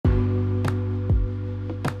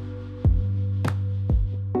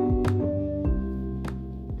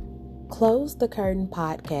Close the Curtain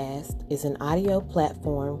podcast is an audio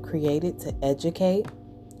platform created to educate,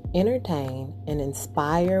 entertain, and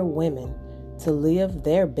inspire women to live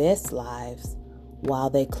their best lives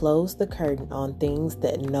while they close the curtain on things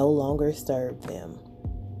that no longer serve them.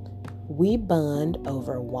 We bond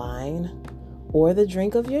over wine or the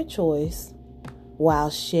drink of your choice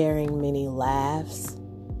while sharing many laughs,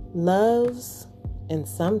 loves, and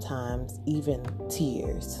sometimes even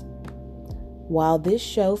tears. While this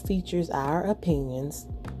show features our opinions,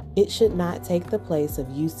 it should not take the place of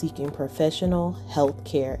you seeking professional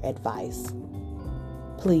healthcare advice.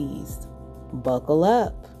 Please buckle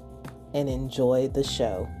up and enjoy the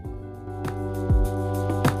show.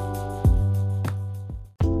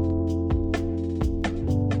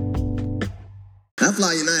 I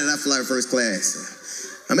fly United, I fly first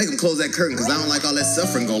class. I make them close that curtain because I don't like all that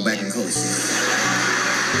suffering going back and coast.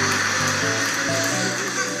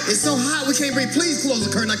 It's so hot, we can't breathe. Please close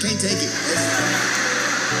the curtain, I can't take it.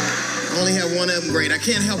 I only have one of them great. I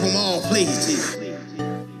can't help them all, please, Jesus.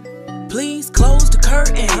 Please close the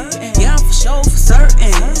curtain. Yeah, I'm for sure, for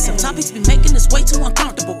certain. Some topics be making us way too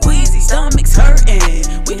uncomfortable. Queasy, stomachs hurting.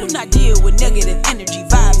 We do not deal with negative energy,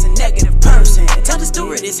 vibes, and negative person. Tell the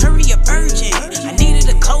stewardess, hurry up, urgent. I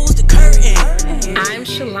needed to close the curtain. I'm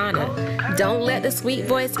Shalana. Don't let the sweet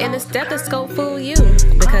voice and the stethoscope fool you,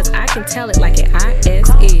 because I can tell it like an IS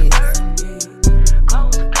is.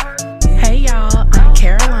 Hey y'all, I'm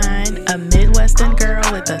Caroline, a Midwestern girl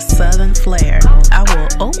with a Southern flair. I will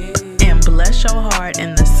ope and bless your heart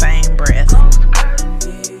in the same breath.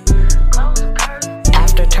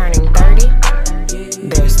 After turning 30,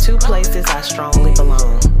 there's two places I strongly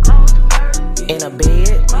belong. In a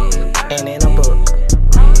bed and in a book.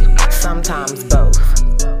 Sometimes both.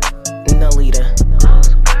 Nalita.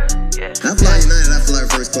 I fly United, I fly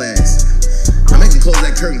first class. I make them close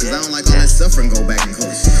that curtain because I don't like all that suffering going back and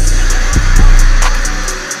coast.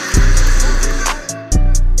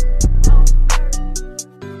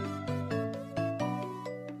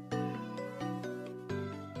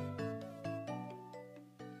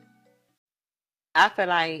 I feel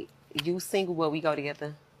like you single, well, we go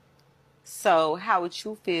together. So how would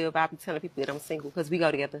you feel about me telling people that I'm single because we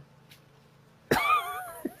go together?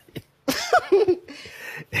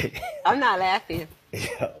 I'm not laughing.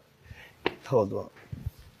 Yo, hold on.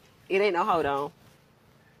 It ain't no hold on.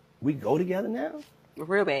 We go together now?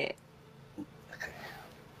 Real bad. Okay.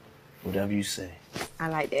 Whatever you say. I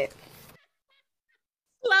like that.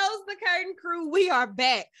 Close the Curtain crew. We are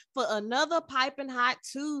back for another Piping Hot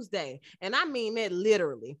Tuesday. And I mean that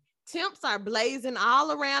literally. Temps are blazing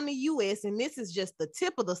all around the U.S. and this is just the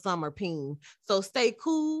tip of the summer peen. So stay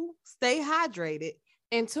cool, stay hydrated,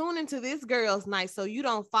 and tune into this girls' night so you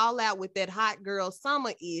don't fall out with that hot girl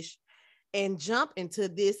summer-ish and jump into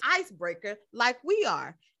this icebreaker like we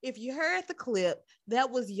are. If you heard the clip,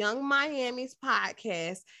 that was Young Miami's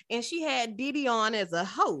podcast, and she had Diddy on as a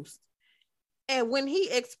host. And when he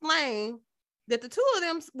explained that the two of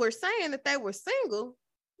them were saying that they were single,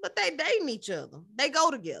 but they dating each other, they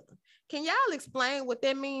go together. Can y'all explain what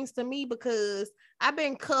that means to me? Because I've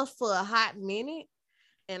been cuffed for a hot minute,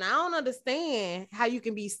 and I don't understand how you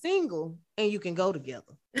can be single and you can go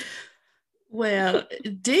together. Well,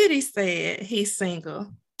 Diddy said he's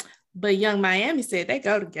single, but Young Miami said they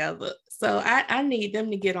go together. So I need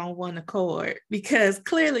them to get on one accord because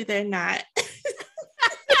clearly they're not.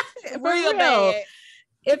 Real bad.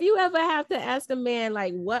 If you ever have to ask a man,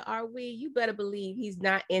 like, what are we? You better believe he's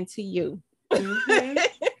not into you. Mm-hmm.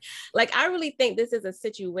 Like, I really think this is a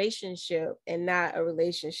situationship and not a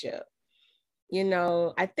relationship. You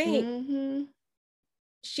know, I think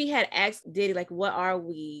she had asked Diddy, like, what are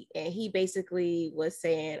we? And he basically was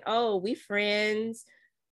saying, oh, we friends.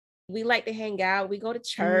 We like to hang out. We go to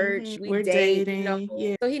church. We're dating. You know?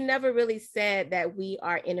 Yeah. So he never really said that we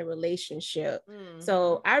are in a relationship.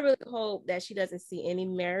 So I really hope that she doesn't see any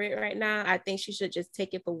merit right now. I think she should just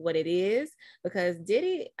take it for what it is, because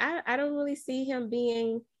Diddy, I don't really see him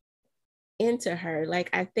being into her. Like,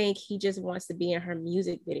 I think he just wants to be in her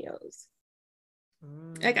music videos.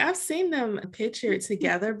 Like, I've seen them pictured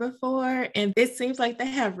together before, and it seems like they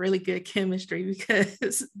have really good chemistry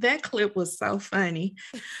because that clip was so funny.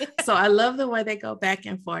 So I love the way they go back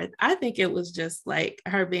and forth. I think it was just like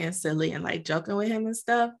her being silly and like joking with him and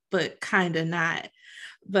stuff, but kind of not.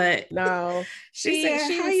 But no, she was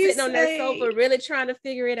sitting on that sofa really trying to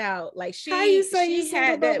figure it out. Like, how you say she you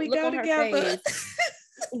had that we look go on together? her face.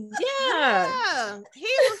 Yeah. He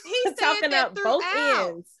said talking that up both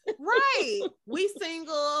ends. Right. We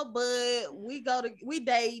single, but we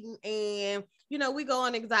dating, and you know, we go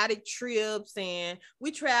on exotic trips and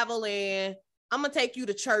we travel, and I'm gonna take you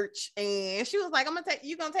to church. And she was like,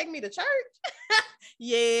 you gonna take me to church?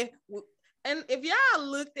 Yeah. And if y'all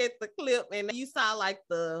looked at the clip and you saw like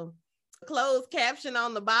the closed caption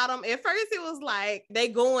on the bottom, at first it was like they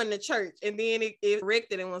going to church, and then it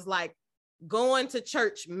corrected and was like going to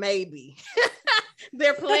church maybe.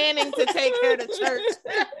 They're planning to take her to church.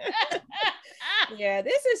 Yeah,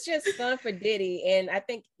 this is just fun for Diddy, and I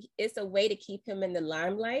think it's a way to keep him in the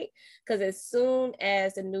limelight, because as soon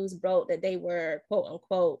as the news broke that they were quote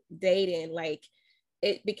unquote dating, like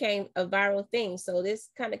it became a viral thing. So this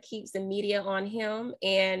kind of keeps the media on him,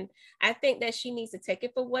 and I think that she needs to take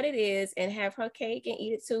it for what it is and have her cake and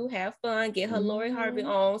eat it too, have fun, get her Lori Harvey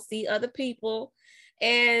on, see other people,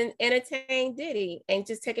 and entertain Diddy, and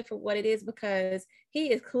just take it for what it is, because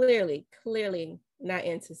he is clearly not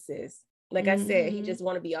into sis. Like I said, he just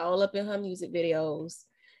want to be all up in her music videos,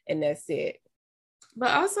 and that's it.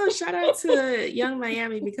 But also shout out to Young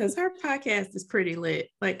Miami, because her podcast is pretty lit.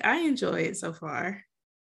 Like, I enjoy it so far.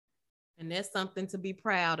 And that's something to be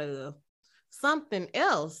proud of. Something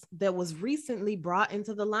else that was recently brought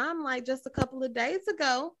into the limelight just a couple of days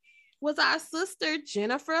ago was our sister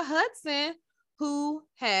Jennifer Hudson, who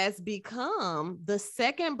has become the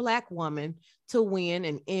second Black woman to win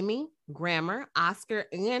an Emmy, Grammy, Oscar,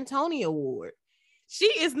 and Tony Award. She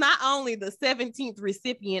is not only the 17th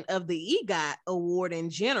recipient of the EGOT Award in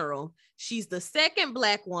general, she's the second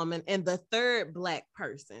Black woman and the third Black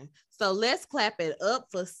person. So let's clap it up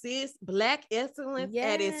for sis, Black excellence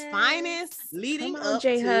at its finest, leading Come on, up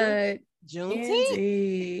J-Hud. to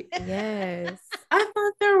Juneteenth. Yes. I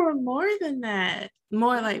thought there were more than that.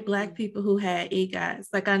 More like Black people who had EGOTs.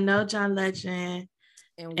 Like, I know John Legend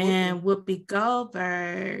and Whoopi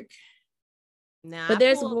Goldberg. Now, but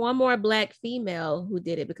there's one more Black female who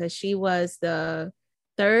did it, because she was the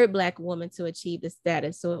third Black woman to achieve the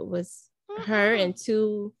status. So it was her and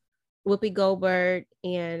two, Whoopi Goldberg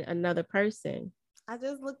and another person. I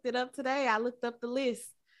just looked it up today. I looked up the list.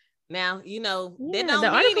 Now, you know, the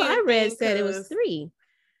article I read said it was 3.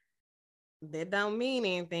 That don't mean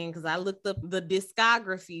anything, because I looked up the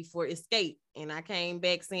discography for Escape, and I came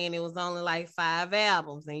back saying it was only like 5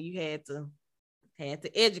 albums, and you had to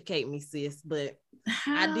educate me, sis. But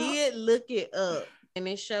I did look it up, and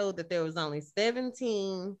it showed that there was only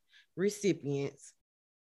 17 recipients.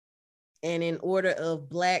 And in order of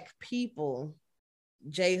Black people,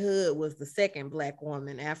 J-Hud was the second Black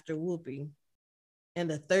woman after Whoopi, and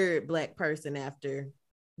the third Black person after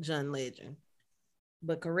John Legend.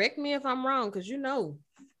 But correct me if I'm wrong, because you know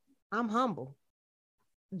I'm humble.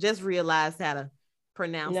 Just realized how to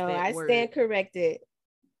pronounce that word. I stand corrected.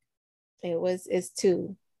 It's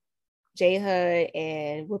 2, J-Hud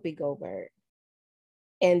and Whoopi Goldberg,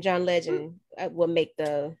 and John Legend will make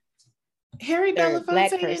the Harry Belafonte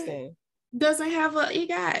Black person. Doesn't have an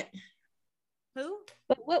EGOT. Who?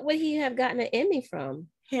 But what would he have gotten an Emmy from?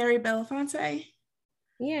 Harry Belafonte.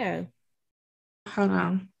 Yeah. Hold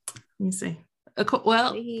on. Let me see.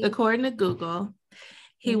 According to Google,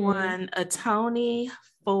 he won a Tony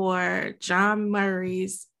for John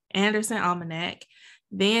Murray's Anderson Almanac.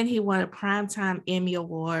 Then he won a Primetime Emmy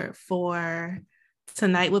Award for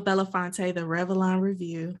Tonight with Belafonte, the Revlon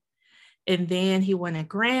Review. And then he won a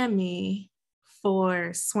Grammy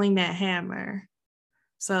for Swing That Hammer.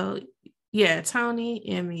 So, yeah, Tony,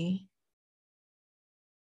 Emmy,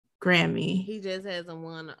 Grammy. He just hasn't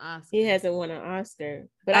won an Oscar. He hasn't won an Oscar.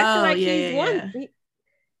 But I feel like he's won.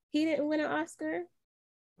 He didn't win an Oscar?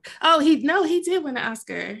 Oh, he did win an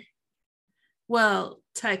Oscar. Well,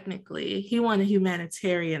 technically, he won a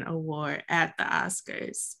humanitarian award at the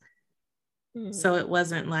Oscars. Mm-hmm. So it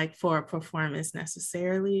wasn't like for a performance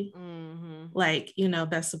necessarily, like, you know,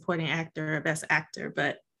 best supporting actor or best actor,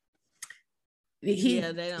 but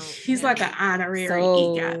he's like an honorary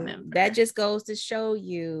EGOT member. That just goes to show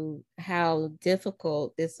you how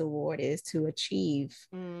difficult this award is to achieve,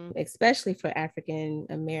 especially for African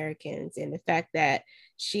Americans, and the fact that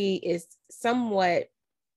she is somewhat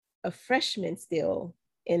a freshman still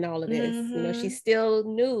in all of this. You know, she's still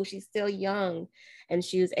new, she's still young, and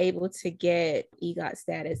she was able to get EGOT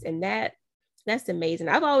status, and that's amazing.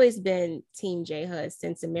 I've always been Team J-Hud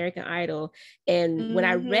since American Idol, and when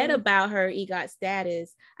I read about her EGOT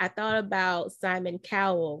status, I thought about Simon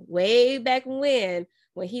Cowell way back when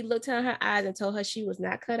he looked in her eyes and told her she was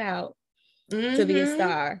not cut out to be a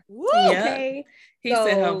star. Okay. He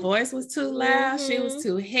said her voice was too loud, she was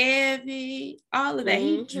too heavy, all of that.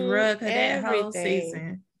 He drug her that whole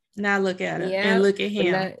season. Now look at her and look at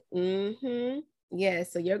him. Yeah,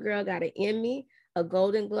 so your girl got an Emmy, a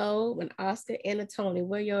Golden Globe, an Oscar, and a Tony.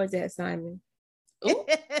 Where yours at, Simon?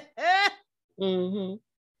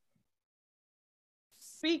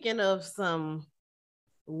 Speaking of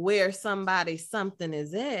where something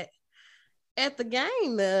is at the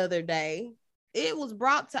game the other day, it was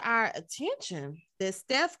brought to our attention that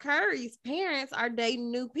Steph Curry's parents are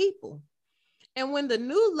dating new people. And when the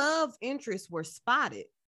new love interests were spotted,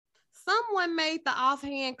 someone made the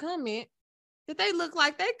offhand comment that they looked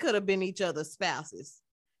like they could have been each other's spouses.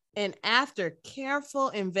 And after careful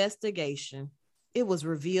investigation, it was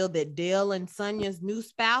revealed that Dale and Sonya's new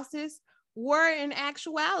spouses were in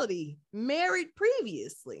actuality married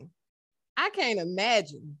previously. I can't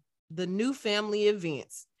imagine the new family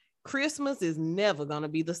events. Christmas is never going to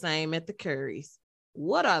be the same at the Currys.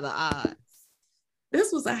 What are the odds?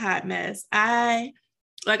 This was a hot mess. I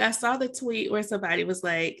saw the tweet where somebody was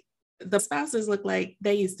like, the spouses look like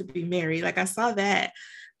they used to be married. Like, I saw that.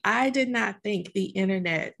 I did not think the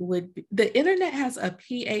internet the internet has a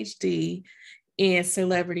PhD in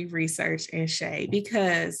celebrity research and shade,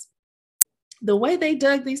 because the way they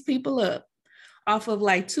dug these people up off of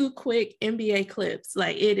like 2 quick NBA clips,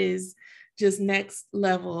 like, it is just next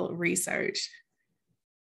level research.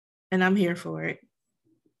 And I'm here for it.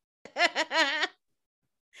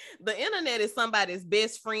 The internet is somebody's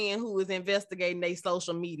best friend who is investigating their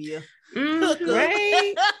social media.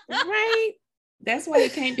 Right. That's why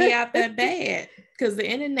it can't be out that bad, because the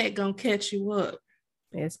internet gonna catch you up.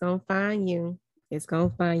 It's gonna find you. It's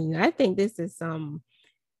gonna find you. I think this is some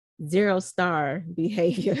 0-star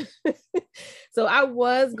behavior. So I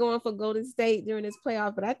was going for Golden State during this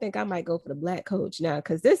playoff, but I think I might go for the black coach now,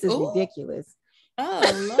 because this is ridiculous.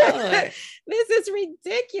 Oh Lord. This is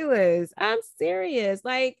ridiculous. I'm serious.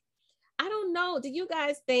 Like, I don't know. Do you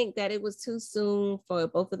guys think that it was too soon for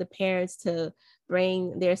both of the parents to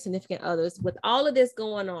bring their significant others with all of this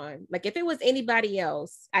going on? Like, if it was anybody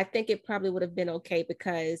else, I think it probably would have been okay,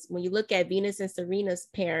 because when you look at Venus and Serena's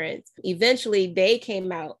parents, eventually they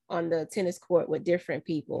came out on the tennis court with different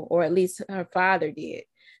people, or at least her father did.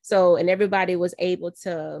 So, and everybody was able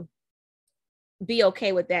to be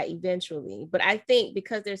okay with that eventually. But I think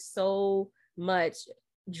because there's so much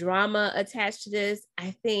drama attached to this,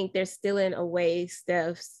 I think they're still in a way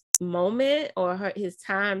Steph's moment or his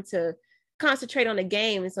time to concentrate on the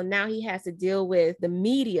game. And so now he has to deal with the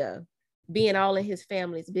media being all in his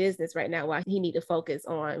family's business right now, while he need to focus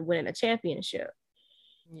on winning a championship.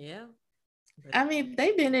 Yeah. I mean,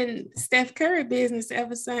 they've been in Steph Curry business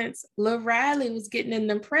ever since Lil Riley was getting in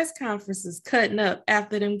them press conferences, cutting up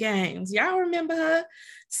after them games. Y'all remember her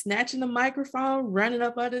snatching the microphone, running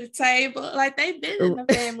up under the table? Like, they've been in the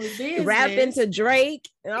family business. Rapping to Drake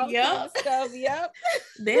and all that stuff. Yep.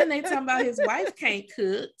 Then they talking about his wife can't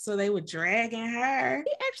cook, so they were dragging her.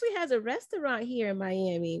 He actually has a restaurant here in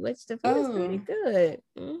Miami, which the food is pretty good.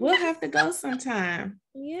 Mm-hmm. We'll have to go sometime.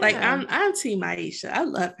 Yeah. Like, I'm Team Aisha. I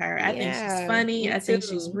love her. I think she's funny. I think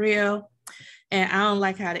she's real. And I don't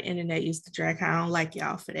like how the internet used to drag her. I don't like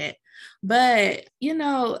y'all for that. But, you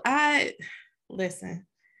know, I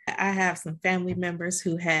have some family members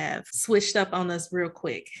who have switched up on us real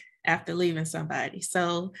quick after leaving somebody.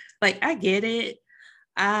 So, like, I get it.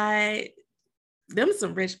 Them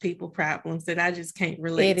some rich people problems that I just can't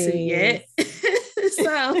relate to yet.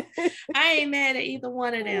 So I ain't mad at either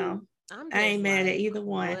one of them. I ain't mad at either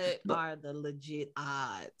one. What are the legit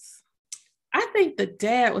odds? I think the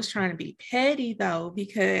dad was trying to be petty, though,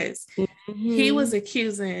 because he was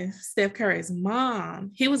accusing Steph Curry's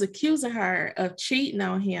mom. He was accusing her of cheating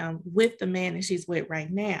on him with the man that she's with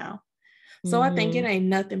right now. So I think it ain't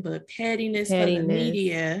nothing but pettiness for the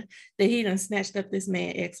media that he done snatched up this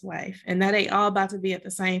man's ex-wife. And now they all about to be at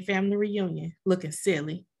the same family reunion looking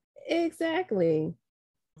silly. Exactly.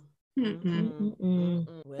 Well,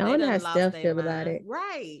 I wonder how Steph feel about it.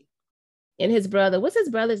 Right. And his brother, what's his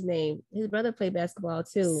brother's name? His brother played basketball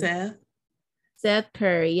too. Seth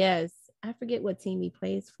Curry, yes. I forget what team he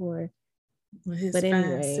plays for. With his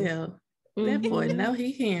fine self. That boy, no,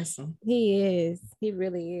 he handsome. He is. He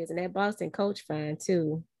really is. And that Boston coach fine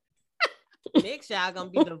too. Next, y'all gonna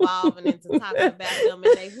be devolving into talking about them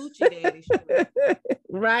and they hoochie daddy shit.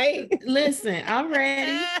 Right? Listen, I'm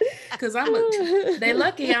ready. Because they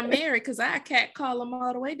lucky I'm married, because I can't call them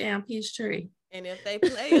all the way down Peachtree. And if they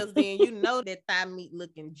play us, then you know that thigh meat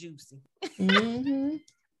looking juicy.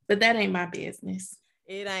 But that ain't my business.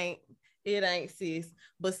 It ain't, sis.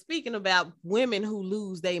 But speaking about women who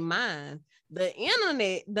lose their mind, the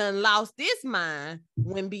internet done lost its mind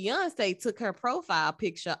when Beyonce took her profile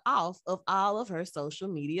picture off of all of her social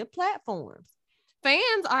media platforms.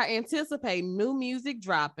 Fans are anticipating new music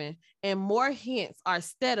dropping, and more hints are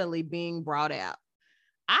steadily being brought out.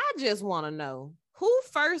 I just want to know, who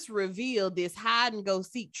first revealed this hide and go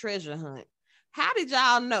seek treasure hunt? How did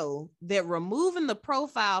y'all know that removing the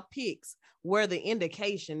profile pics were the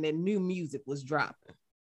indication that new music was dropping.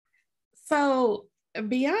 So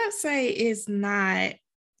Beyonce is not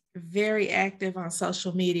very active on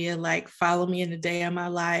social media, like follow me in the day of my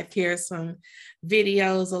life. Here's some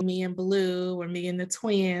videos of me and Blue or me and the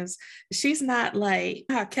twins. She's not like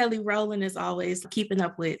how Kelly Rowland is always keeping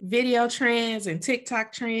up with video trends and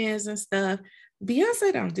TikTok trends and stuff.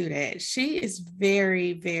 Beyonce don't do that. She is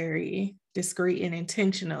very, very discreet and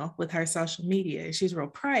intentional with her social media. She's real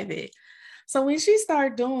private. So when she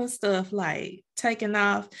started doing stuff like taking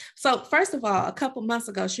off, so first of all, a couple months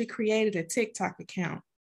ago, she created a TikTok account.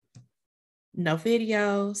 No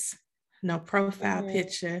videos, no profile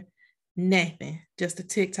picture, nothing, just a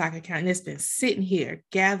TikTok account. And it's been sitting here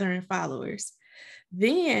gathering followers.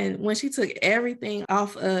 Then when she took everything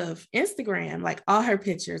off of Instagram, like all her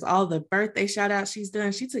pictures, all the birthday shout outs she's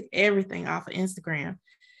done, she took everything off of Instagram.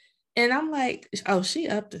 And I'm like, oh, she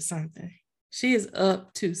up to something. She is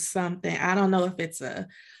up to something. I don't know if it's a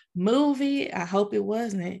movie. I hope it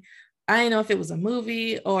wasn't. I didn't know if it was a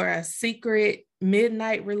movie or a secret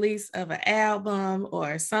midnight release of an album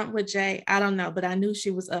or something with Jay. I don't know, but I knew she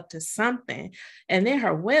was up to something. And then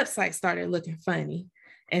her website started looking funny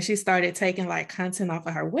and she started taking like content off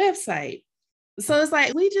of her website. So it's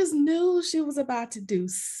like, we just knew she was about to do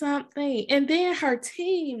something. And then her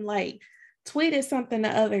team like tweeted something the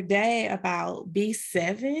other day about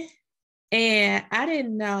B7. And I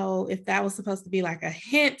didn't know if that was supposed to be like a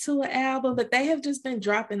hint to an album, but they have just been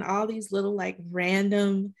dropping all these little like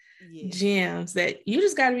random gems that you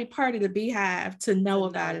just got to be part of the Beehive to know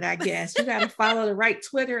about it, I guess. You got to follow the right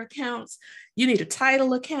Twitter accounts. You need a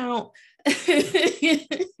title account and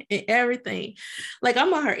everything. Like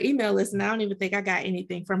I'm on her email list and I don't even think I got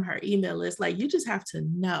anything from her email list. Like you just have to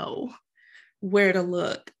know where to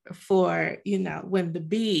look for, you know, when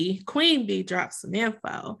the Queen Bee drops some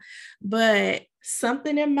info. But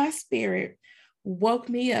something in my spirit woke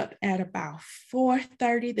me up at about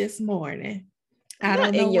 4:30 this morning. I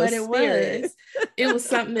don't know what it was. It was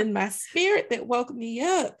something in my spirit that woke me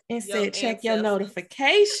up and said, check your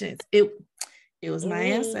notifications. It was my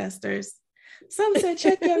ancestors. Something said,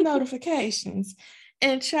 check your notifications.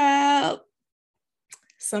 And child,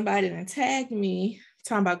 somebody done tagged me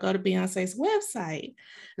talking about go to Beyonce's website.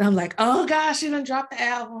 And I'm like, oh gosh, she done dropped the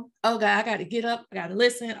album. Oh God, I got to get up. I got to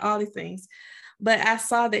listen, all these things. But I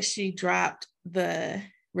saw that she dropped the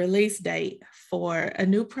release date for a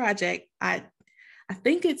new project. I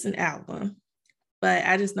think it's an album, but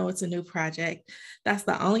I just know it's a new project. That's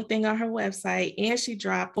the only thing on her website. And she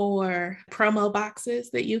dropped 4 promo boxes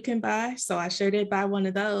that you can buy. So I sure did buy one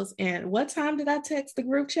of those. And what time did I text the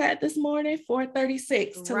group chat this morning?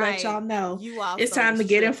 4:36 to let y'all know it's time to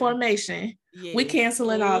get information. Yes. We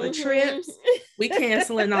canceling all the trips. We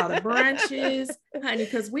canceling all the brunches, honey,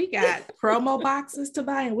 because we got promo boxes to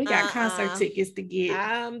buy and we got concert tickets to get.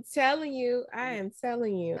 I am telling you.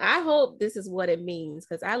 I hope this is what it means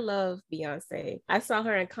because I love Beyonce. I saw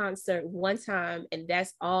her in concert one time and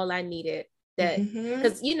that's all I needed. That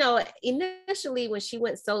because you know, initially when she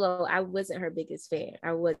went solo, I wasn't her biggest fan.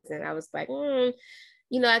 I was like,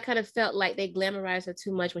 you know, I kind of felt like they glamorized her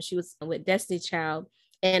too much when she was with Destiny Child.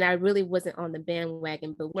 And I really wasn't on the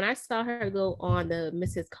bandwagon. But when I saw her go on the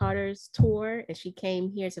Mrs. Carter's tour and she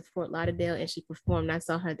came here to Fort Lauderdale and she performed, I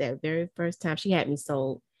saw her that very first time. She had me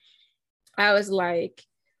sold. I was like,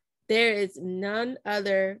 there is none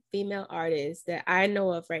other female artist that I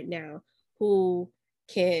know of right now who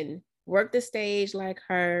can work the stage like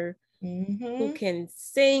her, who can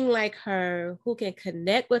sing like her, who can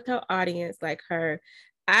connect with her audience like her.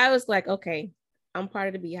 I was like, okay, I'm part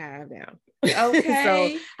of the Beehive now. Okay.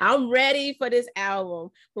 So I'm ready for this album.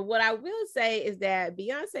 But what I will say is that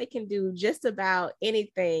Beyonce can do just about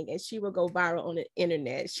anything and she will go viral on the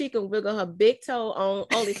internet. She can wiggle her big toe on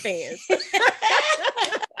OnlyFans.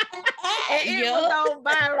 And it will go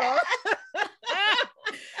viral.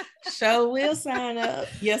 So we'll sign up.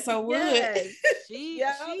 Yes, I would. Yes. She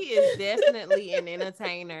is definitely an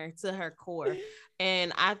entertainer to her core.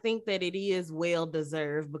 And I think that it is well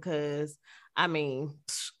deserved because I mean,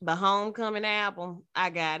 the Homecoming album, I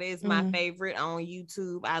got it. It's my favorite on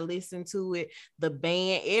YouTube. I listen to it. The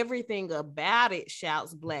band, everything about it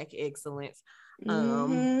shouts Black excellence.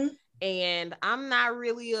 And I'm not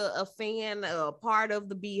really a fan, a part of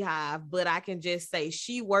the Beehive, but I can just say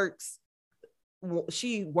she works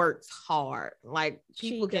hard. Like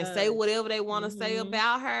people can say whatever they want to say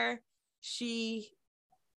about her. She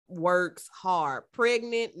works hard.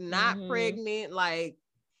 Pregnant, not pregnant, like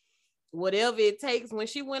whatever it takes. When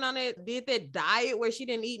she went on it, did that diet where she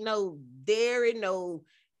didn't eat no dairy, no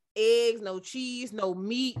eggs, no cheese, no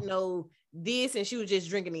meat, no this, and she was just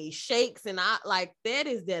drinking these shakes. And I like, that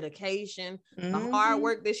is dedication. The hard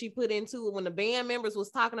work that she put into it. When the band members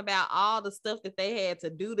was talking about all the stuff that they had to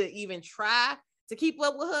do to even try to keep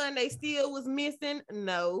up with her, and they still was missing.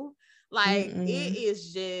 No, like it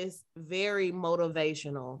is just very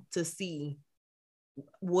motivational to see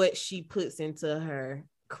what she puts into her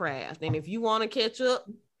craft. And if you want to catch up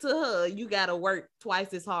to her, you got to work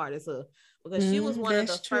twice as hard as her, because she was one of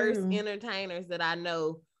the first entertainers that I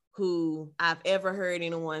know who I've ever heard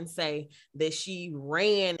anyone say that she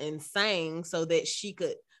ran and sang so that she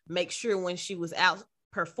could make sure when she was out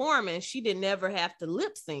performing, she didn't never have to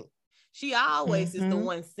lip sync. She always is the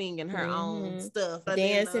one singing her own stuff.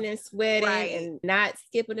 Dancing and sweating and not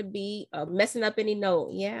skipping a beat or messing up any note.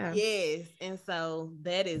 Yeah. Yes. And so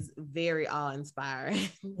that is very awe-inspiring.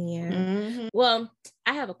 Yeah. Well,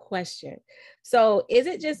 I have a question. So is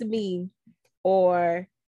it just me, or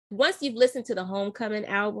once you've listened to the Homecoming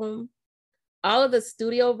album, all of the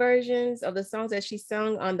studio versions of the songs that she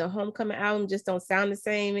sung on the Homecoming album just don't sound the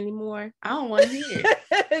same anymore? I don't want to hear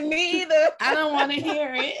it. Me either. I don't want to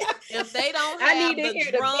hear it. If they don't have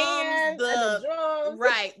the drums,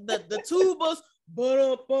 the tubas,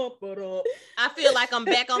 I feel like I'm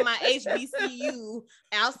back on my HBCU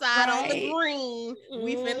outside on the green.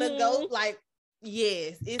 We finna go like,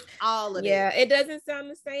 yes, it's all of it. Yeah, it doesn't sound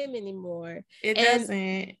the same anymore. It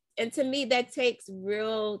doesn't. And to me, that takes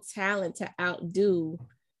real talent to outdo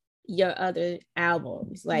your other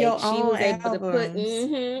albums. Like, she was able to put,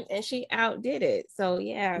 and she outdid it. So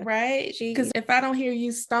yeah, right. Because if I don't hear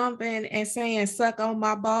you stomping and saying "suck on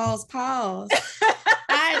my balls," pause.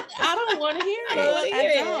 I don't want to hear it.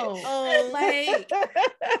 I don't. Like,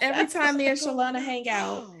 every time me and Shalana hang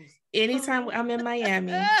out, anytime I'm in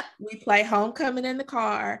Miami, we play Homecoming in the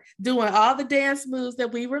car, doing all the dance moves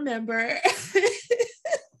that we remember.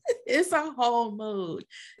 It's a whole mood.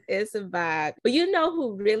 It's a vibe. But you know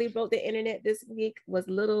who really broke the internet this week was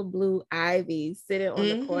Little Blue Ivy, sitting on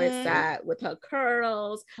the court side with her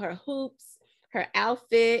curls, her hoops, her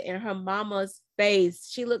outfit, and her mama's face.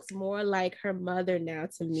 She looks more like her mother now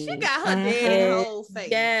to me. She got her dead whole face.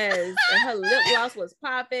 Yes, and her lip gloss was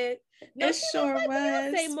popping. It sure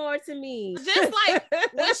was. Say more to me. Just like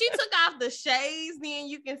when she took off the shades, then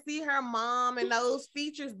you can see her mom and those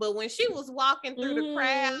features. But when she was walking through the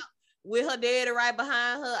crowd with her daddy right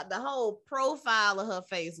behind her, the whole profile of her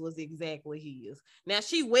face was exactly his. Now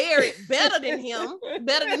she wear it better than him,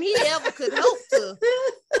 better than he ever could hope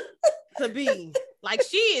to be. Like,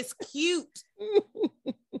 she is cute.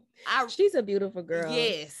 She's a beautiful girl.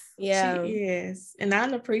 Yes. Yeah. She is. And I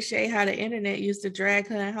appreciate how the internet used to drag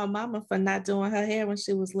her and her mama for not doing her hair when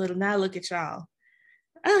she was little. Now look at y'all.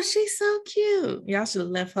 Oh, she's so cute. Y'all should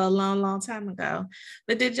have left her a long time ago.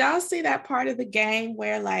 But did y'all see that part of the game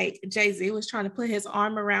where like Jay-Z was trying to put his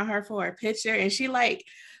arm around her for a picture, and she like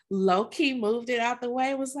low-key moved it out the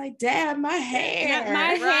way, was like, Dad, my hair.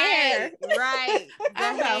 My hair. Right.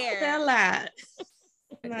 I fell out.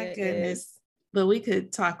 My goodness. But we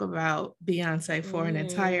could talk about Beyonce for an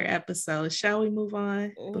entire episode. Shall we move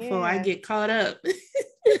on before I get caught up?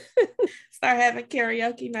 Start having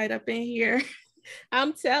karaoke night up in here.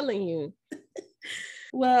 I'm telling you.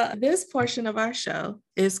 Well, this portion of our show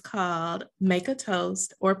is called Make a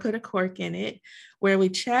Toast or Put a Cork in It, where we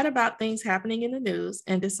chat about things happening in the news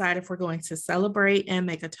and decide if we're going to celebrate and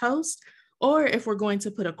make a toast, or if we're going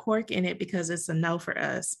to put a cork in it because it's a no for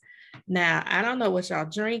us. Now, I don't know what y'all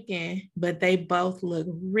drinking, but they both look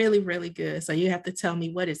really, really good. So you have to tell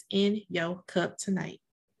me what is in your cup tonight.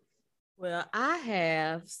 Well, I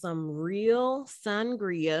have some real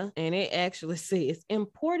sangria, and it actually says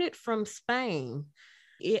imported from Spain.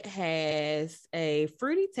 It has a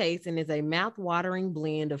fruity taste and is a mouth-watering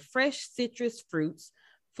blend of fresh citrus fruits,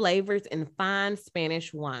 flavors, and fine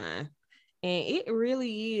Spanish wine. And it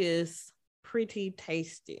really is pretty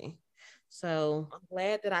tasty. So I'm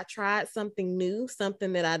glad that I tried something new,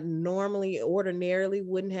 something that I ordinarily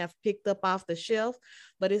wouldn't have picked up off the shelf.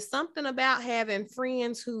 But it's something about having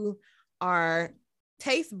friends who are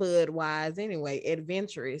taste bud wise anyway,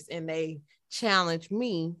 adventurous, and they challenge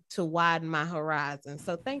me to widen my horizon.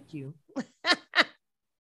 So thank you.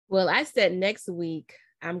 Well, I said next week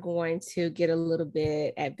I'm going to get a little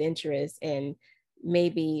bit adventurous and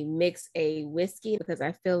maybe mix a whiskey, because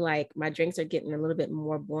I feel like my drinks are getting a little bit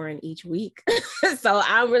more boring each week. So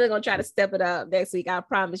I'm really going to try to step it up next week. I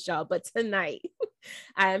promise y'all. But tonight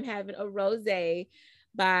I am having a rosé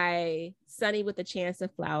by Sunny with a Chance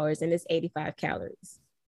of Flowers, and it's 85 calories.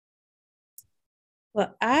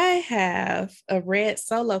 Well, I have a red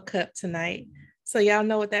Solo cup tonight. So y'all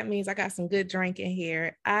know what that means. I got some good drink in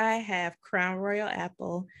here. I have Crown Royal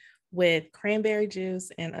Apple with cranberry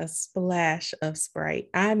juice and a splash of Sprite.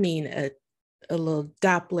 I mean, a little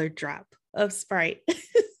Doppler drop of Sprite.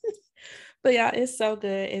 But yeah, it's so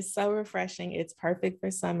good. It's so refreshing. It's perfect for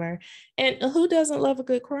summer. And who doesn't love a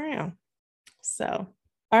good crown? So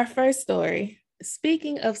our first story,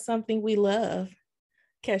 speaking of something we love,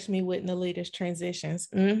 catch me with Nalita's transitions.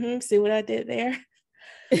 See what I did there?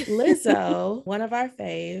 Lizzo, one of our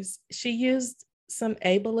faves, she used some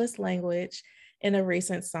ableist language in a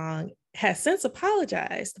recent song, has since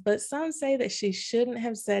apologized, but some say that she shouldn't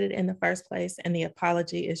have said it in the first place, and the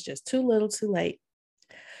apology is just too little too late.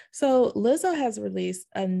 So Lizzo has released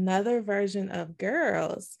another version of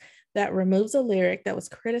Girls that removes a lyric that was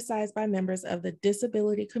criticized by members of the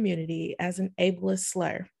disability community as an ableist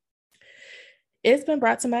slur. It's been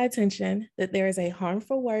brought to my attention that there is a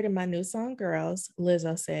harmful word in my new song, Girls,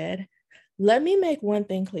 Lizzo said. Let me make one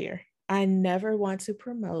thing clear. I never want to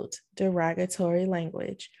promote derogatory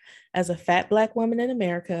language. As a fat Black woman in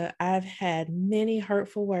America, I've had many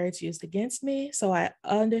hurtful words used against me, so I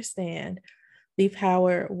understand the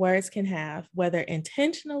power words can have, whether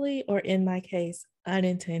intentionally or, in my case,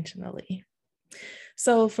 unintentionally.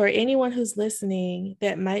 So for anyone who's listening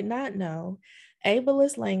that might not know,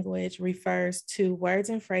 ableist language refers to words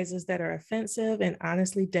and phrases that are offensive and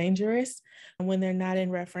honestly dangerous when they're not in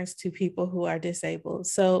reference to people who are disabled.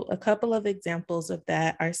 So a couple of examples of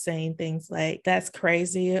that are saying things like, that's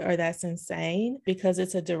crazy or that's insane, because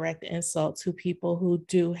it's a direct insult to people who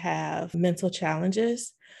do have mental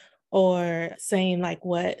challenges, or saying like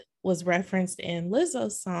what was referenced in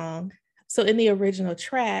Lizzo's song. So in the original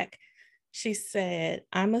track, she said,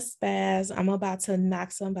 I'm a spaz, I'm about to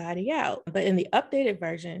knock somebody out. But in the updated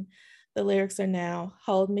version, the lyrics are now,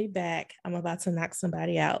 hold me back, I'm about to knock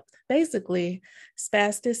somebody out. Basically,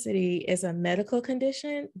 spasticity is a medical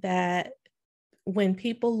condition that when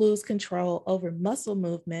people lose control over muscle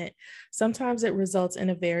movement, sometimes it results in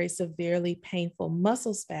a very severely painful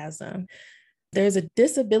muscle spasm. There's a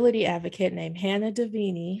disability advocate named Hannah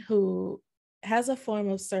Davini who has a form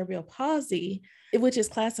of cerebral palsy, which is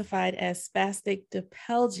classified as spastic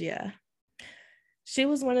diplegia. She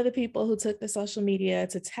was one of the people who took the social media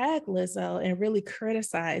to tag Lizzo and really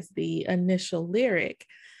criticize the initial lyric.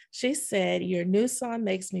 She said, your new song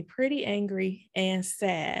makes me pretty angry and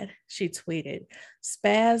sad, she tweeted.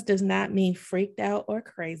 Spaz does not mean freaked out or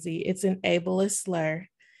crazy. It's an ableist slur.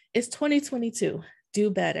 It's 2022. Do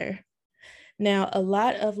better. Now, a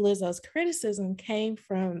lot of Lizzo's criticism came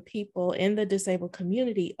from people in the disabled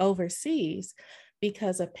community overseas,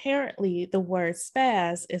 because apparently the word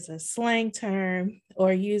spaz is a slang term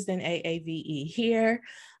or used in AAVE here,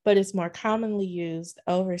 but it's more commonly used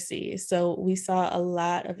overseas. So we saw a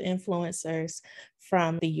lot of influencers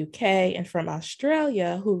from the UK and from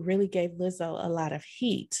Australia who really gave Lizzo a lot of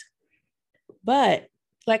heat. But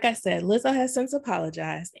like I said, Lizzo has since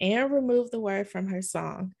apologized and removed the word from her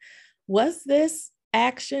song. Was this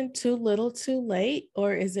action too little too late,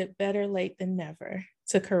 or is it better late than never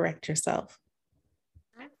to correct yourself?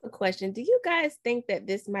 I have a question. Do you guys think that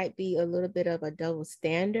this might be a little bit of a double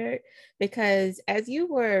standard? Because as you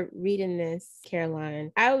were reading this,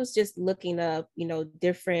 Caroline, I was just looking up,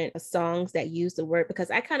 different songs that use the word,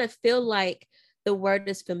 because I kind of feel like the word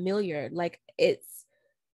is familiar. Like it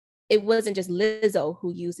wasn't just Lizzo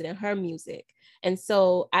who used it in her music. And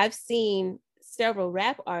so I've seen several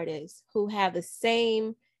rap artists who have the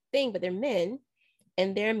same thing, but they're men,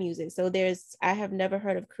 in their music. So I have never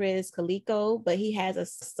heard of Chris Calico, but he has a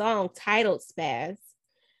song titled Spaz,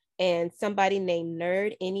 and somebody named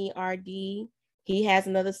Nerd, N-E-R-D, he has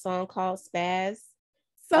another song called Spaz.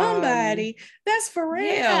 Somebody, that's for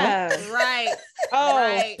real. Yeah, right. Oh,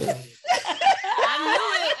 right. I knew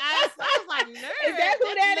it. I was like, Nerd. Is that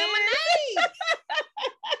who that is?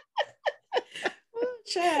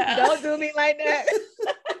 Child. Don't do me like that.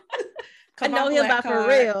 I know him by For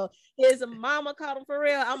Real. His mama called him For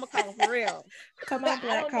Real. I'm gonna call him For Real. Come on,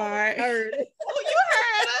 Black Card. Oh, you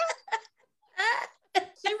heard her.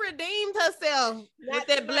 She redeemed herself with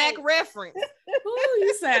that Black reference. Ooh,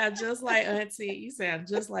 you sound just like Auntie. You sound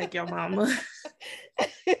just like your mama.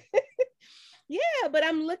 Yeah, but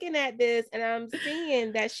I'm looking at this and I'm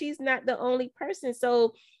seeing that she's not the only person.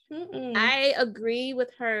 So I agree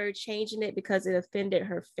with her changing it because it offended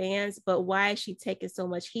her fans, but why is she taking so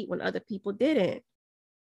much heat when other people didn't?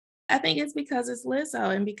 I think it's because it's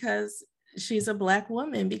Lizzo and because she's a Black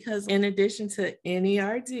woman, because in addition to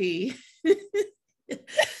NERD,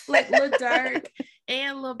 like Lil Durk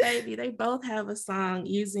and Lil Baby, they both have a song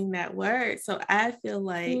using that word. So I feel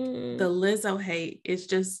like the Lizzo hate is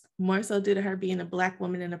just more so due to her being a Black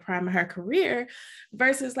woman in the prime of her career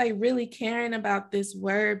versus like really caring about this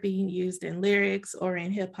word being used in lyrics or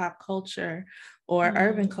in hip hop culture or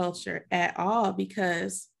urban culture at all,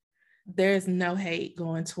 because there's no hate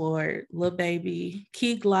going toward Lil Baby,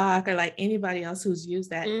 Key Glock, or like anybody else who's used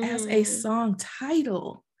that as a song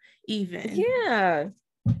title even. Yeah.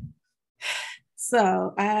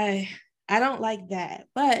 So I don't like that.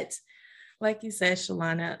 But like you said,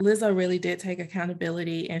 Shalana, Lizzo really did take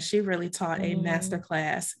accountability, and she really taught a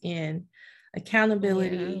masterclass in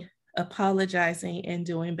accountability, apologizing, and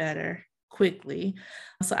doing better quickly.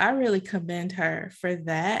 So I really commend her for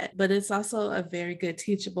that. But it's also a very good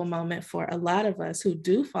teachable moment for a lot of us who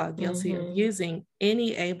do fall guilty of using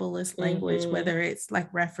any ableist language, whether it's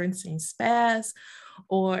like referencing spaz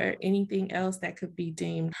or anything else that could be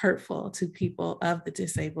deemed hurtful to people of the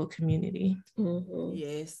disabled community.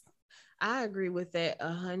 Yes, I agree with that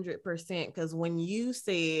 100%. Because when you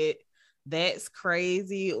said that's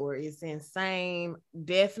crazy or it's insane,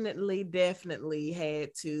 definitely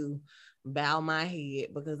had to bow my head,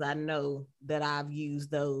 because I know that I've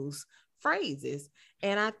used those phrases.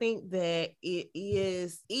 And I think that it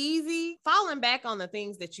is easy falling back on the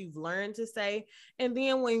things that you've learned to say. And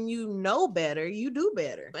then when you know better, you do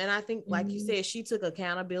better. And I think, like you said, she took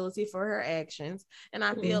accountability for her actions. And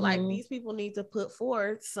I feel like these people need to put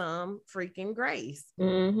forth some freaking grace.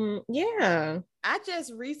 Yeah. I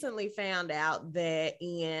just recently found out that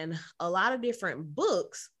in a lot of different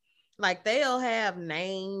books, like they'll have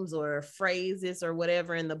names or phrases or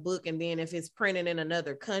whatever in the book. And then if it's printed in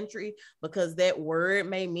another country, because that word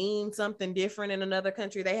may mean something different in another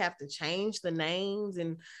country, they have to change the names.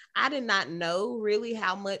 And I did not know really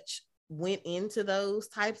how much went into those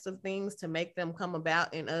types of things to make them come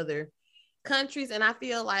about in other countries. And I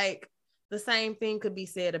feel like the same thing could be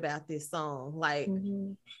said about this song. Like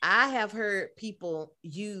I have heard people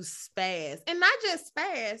use spaz, and not just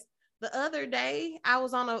spaz. The other day, I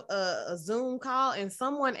was on a Zoom call, and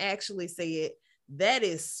someone actually said, that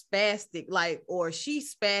is spastic, like, or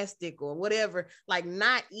she's spastic or whatever, like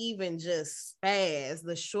not even just spaz,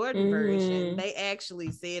 the shortened version. They actually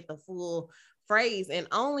said the full phrase. And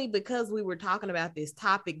only because we were talking about this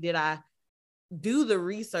topic did I do the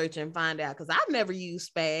research and find out, because I've never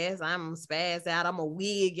used spaz. I'm spaz out, I'm a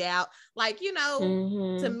wig out. Like, you know,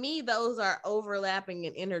 to me, those are overlapping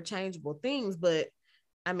and interchangeable things. But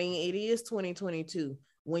I mean, it is 2022.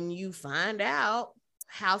 When you find out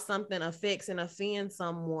how something affects and offends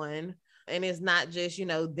someone, and it's not just, you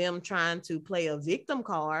know, them trying to play a victim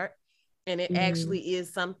card, and it actually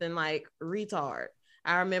is something like retard.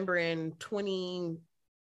 I remember in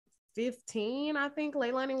 2015, I think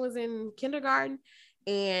Leilani was in kindergarten,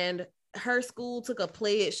 and her school took a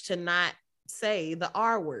pledge to not say the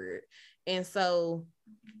R word. And so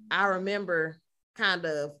I remember kind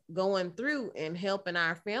of going through and helping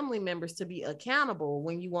our family members to be accountable.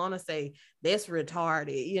 When you want to say that's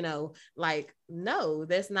retarded, you know, like, no,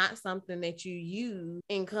 that's not something that you use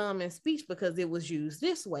in common speech, because it was used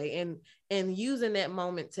this way. And using that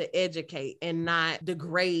moment to educate and not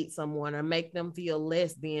degrade someone or make them feel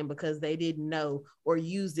less than because they didn't know or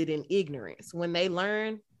used it in ignorance. When they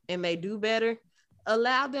learn and they do better,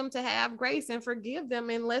 allow them to have grace and forgive them,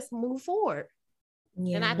 and let's move forward.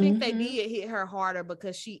 Yeah. And I think they did hit her harder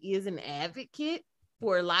because she is an advocate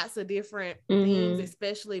for lots of different things,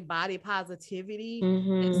 especially body positivity.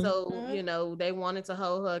 And so, you know, they wanted to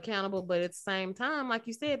hold her accountable. But at the same time, like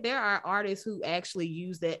you said, there are artists who actually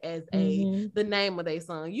use that as the name of their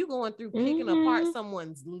song. You going through picking apart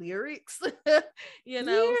someone's lyrics, you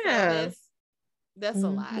know, so that's a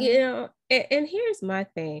lot. You know, and here's my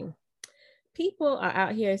thing. People are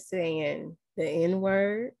out here saying the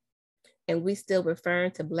N-word, and we still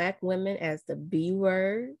referring to Black women as the B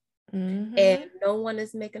word. And no one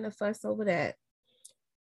is making a fuss over that.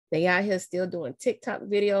 They out here still doing TikTok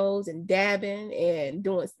videos and dabbing and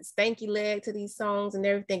doing stanky leg to these songs and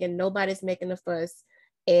everything, and nobody's making a fuss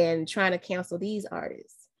and trying to cancel these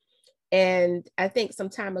artists. And I think some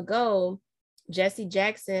time ago, Jesse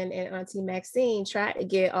Jackson and Auntie Maxine tried to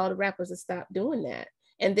get all the rappers to stop doing that.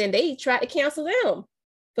 And then they tried to cancel them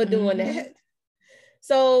for doing that.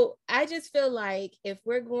 So I just feel like if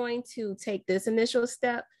we're going to take this initial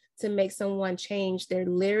step to make someone change their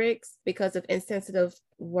lyrics because of insensitive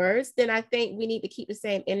words, then I think we need to keep the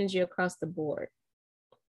same energy across the board.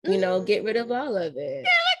 You know, get rid of all of it.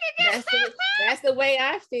 That's the way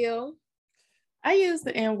I feel. I use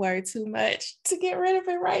the N-word too much to get rid of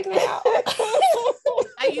it right now.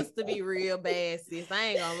 I used to be real bad, sis. I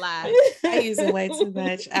ain't gonna lie. I use it way too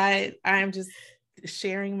much. I'm just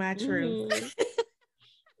sharing my truth.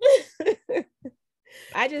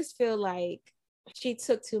 I just feel like she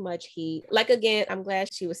took too much heat. Like, again, I'm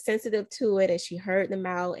glad she was sensitive to it and she heard them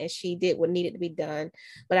out and she did what needed to be done.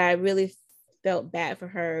 But I really felt bad for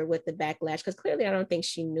her with the backlash, because clearly I don't think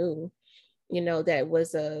she knew, that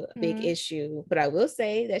was a big issue. But I will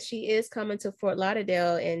say that she is coming to Fort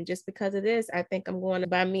Lauderdale. And just because of this, I think I'm going to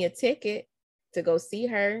buy me a ticket to go see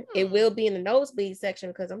her. It will be in the nosebleed section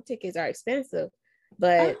because them tickets are expensive.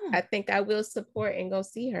 But I think I will support and go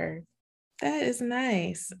see her. That is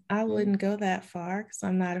nice. I wouldn't go that far because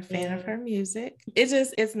I'm not a fan of her music.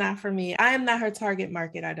 It's not for me. I am not her target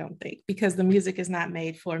market, I don't think, because the music is not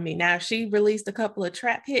made for me. Now, if she released a couple of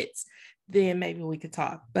trap hits, then maybe we could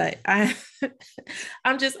talk. But I'm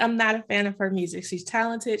not a fan of her music. She's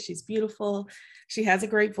talented. She's beautiful. She has a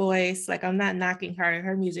great voice. Like, I'm not knocking her.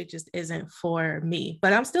 Her music just isn't for me.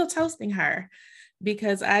 But I'm still toasting her,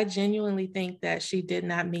 because I genuinely think that she did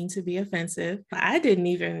not mean to be offensive. I didn't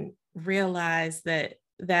even realize that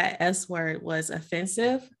S word was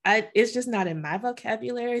offensive. It's just not in my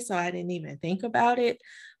vocabulary, so I didn't even think about it.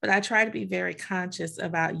 But I try to be very conscious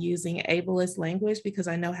about using ableist language because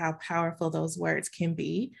I know how powerful those words can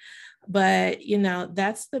be. But,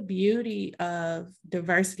 that's the beauty of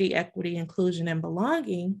diversity, equity, inclusion, and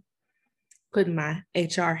belonging. Putting my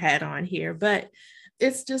HR hat on here, but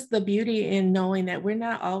it's just the beauty in knowing that we're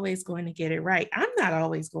not always going to get it right. I'm not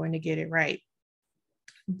always going to get it right.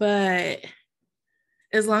 But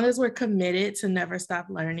as long as we're committed to never stop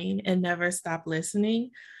learning and never stop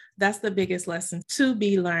listening, that's the biggest lesson to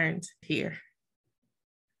be learned here.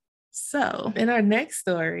 So in our next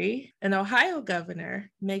story, an Ohio governor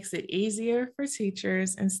makes it easier for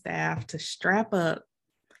teachers and staff to strap up,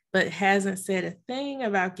 but hasn't said a thing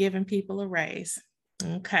about giving people a raise.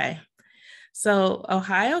 Okay. So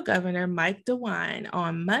Ohio Governor Mike DeWine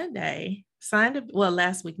on Monday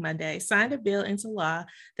last week, Monday, signed a bill into law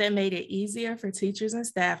that made it easier for teachers and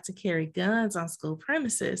staff to carry guns on school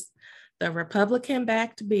premises. The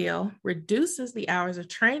Republican-backed bill reduces the hours of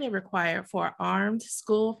training required for armed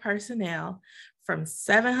school personnel from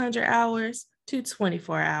 700 hours to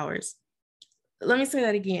 24 hours. Let me say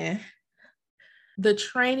that again. The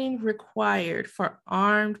training required for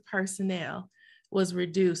armed personnel was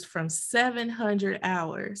reduced from 700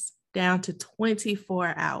 hours down to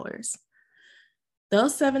 24 hours.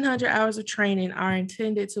 Those 700 hours of training are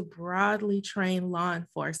intended to broadly train law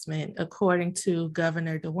enforcement, according to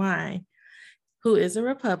Governor DeWine, who is a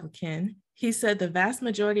Republican. He said the vast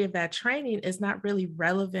majority of that training is not really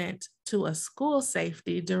relevant to a school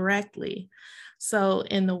safety directly. So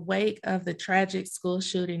in the wake of the tragic school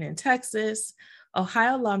shooting in Texas,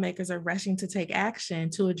 Ohio lawmakers are rushing to take action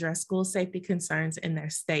to address school safety concerns in their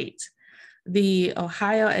state. The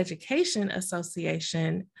Ohio Education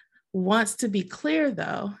Association wants to be clear,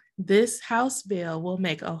 though, this House bill will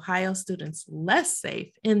make Ohio students less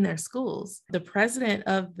safe in their schools. The president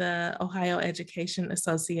of the Ohio Education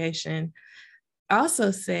Association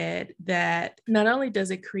also said that not only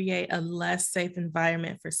does it create a less safe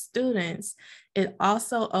environment for students, it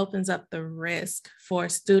also opens up the risk for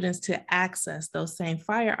students to access those same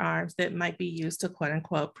firearms that might be used to, quote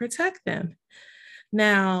unquote, protect them.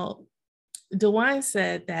 Now, DeWine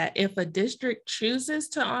said that if a district chooses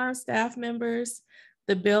to arm staff members,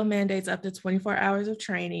 the bill mandates up to 24 hours of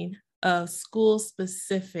training, of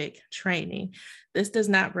school-specific training. This does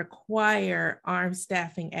not require armed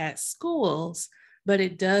staffing at schools, but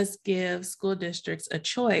it does give school districts a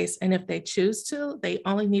choice. And if they choose to, they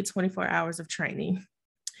only need 24 hours of training.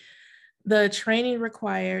 The training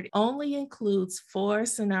required only includes 4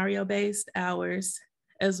 scenario-based hours,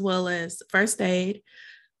 as well as first aid,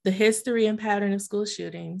 the history and pattern of school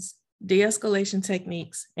shootings, de-escalation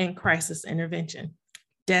techniques, and crisis intervention.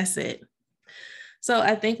 That's it. So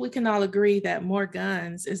I think we can all agree that more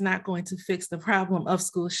guns is not going to fix the problem of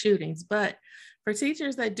school shootings. But for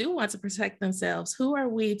teachers that do want to protect themselves, who are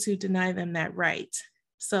we to deny them that right?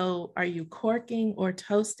 So are you corking or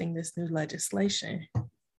toasting this new legislation?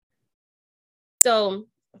 So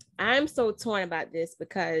I'm so torn about this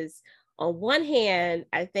because on one hand,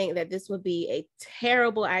 I think that this would be a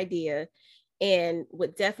terrible idea and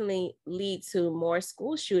would definitely lead to more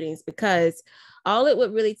school shootings, because all it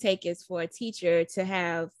would really take is for a teacher to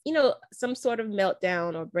have, some sort of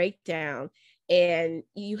meltdown or breakdown, and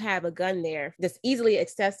you have a gun there that's easily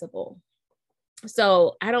accessible.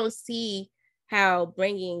 So I don't see how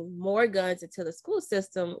bringing more guns into the school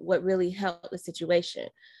system would really help the situation.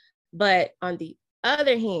 But on the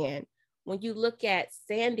other hand, when you look at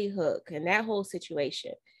Sandy Hook and that whole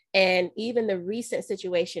situation, and even the recent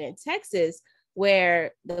situation in Texas,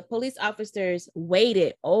 where the police officers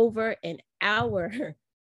waited over an hour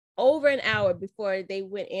before they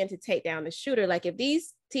went in to take down the shooter. Like, if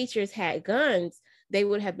these teachers had guns, they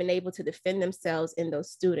would have been able to defend themselves and those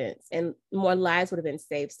students, and more lives would have been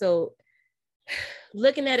saved. So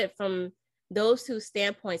looking at it from those two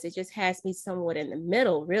standpoints, it just has me somewhat in the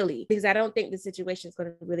middle, really, because I don't think the situation is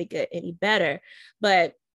going to really get any better.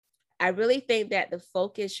 But I really think that the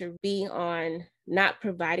focus should be on not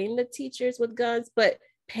providing the teachers with guns, but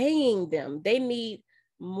paying them. They need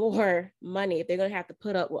more money if they're going to have to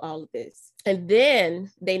put up with all of this. And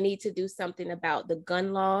then they need to do something about the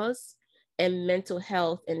gun laws and mental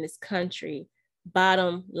health in this country.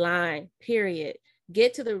 Bottom line, period.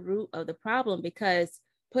 Get to the root of the problem, because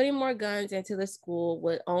putting more guns into the school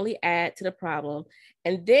would only add to the problem.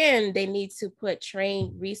 And then they need to put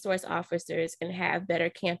trained resource officers and have better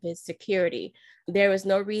campus security. There was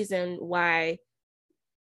no reason why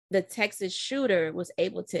the Texas shooter was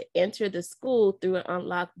able to enter the school through an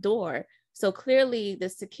unlocked door. So clearly the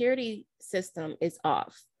security system is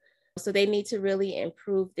off. So they need to really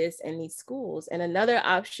improve this in these schools. And another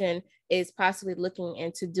option is possibly looking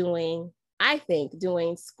into doing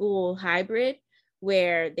school hybrid,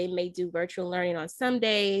 where they may do virtual learning on some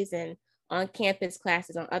days and on-campus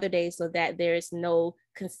classes on other days, so that there's no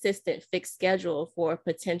consistent fixed schedule for a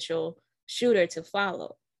potential shooter to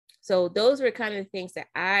follow. So those were kind of the things that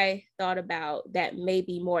I thought about that may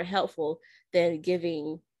be more helpful than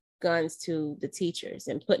giving guns to the teachers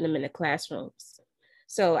and putting them in the classrooms.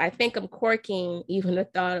 So I think I'm corking even the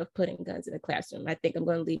thought of putting guns in the classroom. I think I'm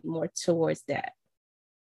going to lean more towards that.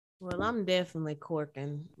 Well, I'm definitely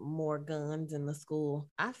corking more guns in the school.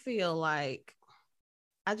 I feel like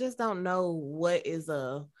I just don't know what is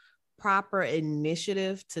a proper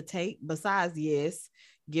initiative to take besides, yes,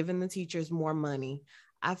 giving the teachers more money.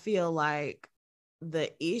 I feel like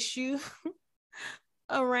the issue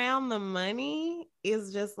around the money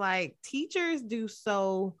is just like, teachers do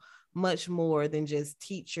so much more than just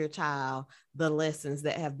teach your child the lessons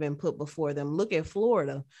that have been put before them. Look at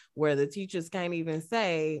Florida, where the teachers can't even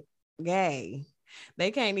say gay.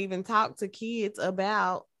 They can't even talk to kids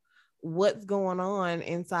about what's going on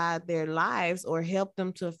inside their lives or help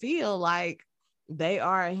them to feel like they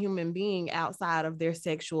are a human being outside of their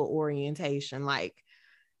sexual orientation. Like,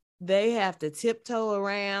 they have to tiptoe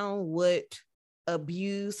around what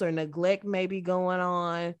abuse or neglect may be going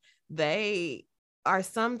on. They are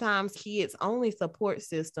sometimes kids' only support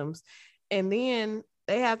systems. And then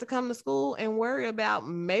they have to come to school and worry about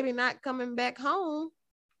maybe not coming back home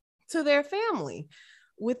to their family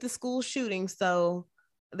with the school shooting. So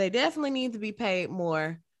they definitely need to be paid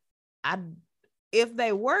more. If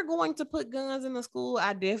they were going to put guns in the school,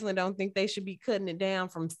 I definitely don't think they should be cutting it down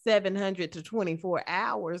from 700 to 24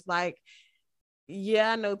 hours. Like,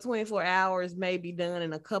 yeah, I know 24 hours may be done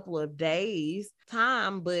in a couple of days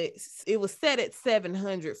time, but it was set at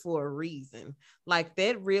 700 for a reason. Like,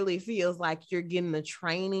 that really feels like you're getting the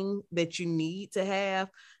training that you need to have.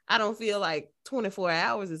 I don't feel like 24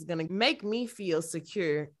 hours is going to make me feel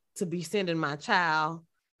secure to be sending my child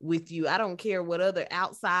with you. I don't care what other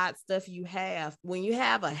outside stuff you have. When you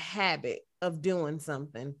have a habit of doing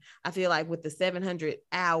something, I feel like with the 700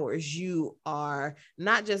 hours, you are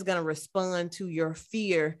not just going to respond to your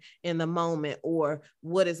fear in the moment or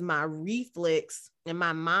what is my reflex and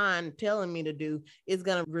my mind telling me to do. Is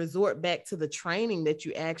going to resort back to the training that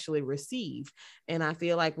you actually received. And I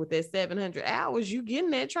feel like with that 700 hours, you getting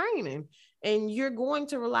that training and you're going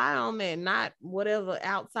to rely on that, not whatever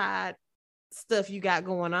outside stuff you got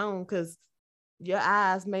going on, because your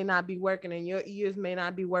eyes may not be working and your ears may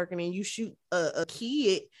not be working and you shoot a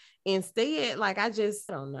kid instead. Like, I just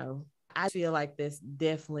don't know. I feel like that's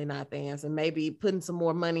definitely not the answer. Maybe putting some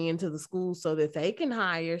more money into the school so that they can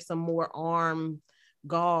hire some more armed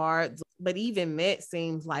guards. But even that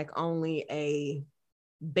seems like only a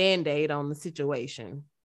band-aid on the situation.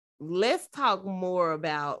 Let's talk more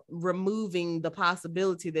about removing the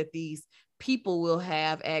possibility that these people will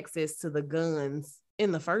have access to the guns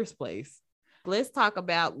in the first place. Let's talk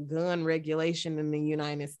about gun regulation in the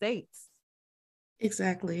United States.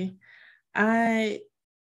 Exactly.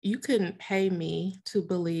 You couldn't pay me to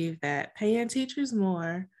believe that paying teachers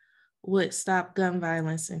more would stop gun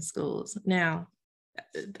violence in schools. Now,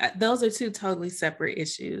 those are two totally separate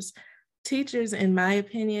issues. Teachers, in my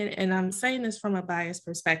opinion, and I'm saying this from a biased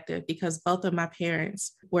perspective because both of my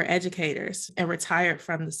parents were educators and retired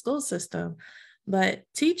from the school system, but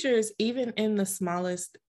teachers, even in the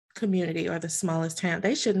smallest community or the smallest town,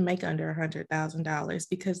 they shouldn't make under $100,000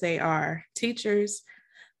 because they are teachers,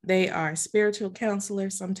 they are spiritual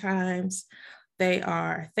counselors sometimes, they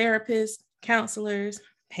are therapists, counselors,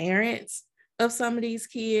 parents of some of these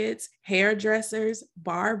kids, hairdressers,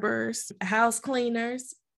 barbers, house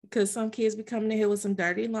cleaners, because some kids be coming in here with some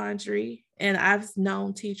dirty laundry. And I've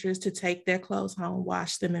known teachers to take their clothes home,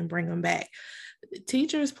 wash them, and bring them back.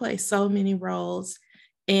 Teachers play so many roles,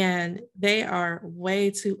 and they are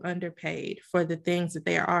way too underpaid for the things that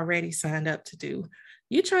they are already signed up to do.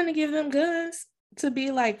 You trying to give them guns to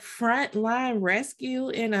be like frontline rescue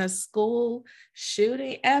in a school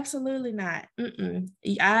shooting? Absolutely not.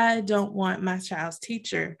 I don't want my child's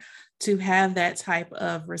teacher to have that type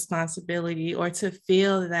of responsibility or to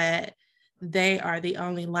feel that they are the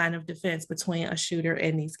only line of defense between a shooter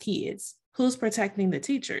and these kids. Who's protecting the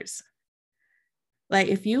teachers? Like,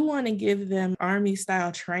 if you want to give them Army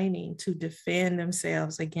style training to defend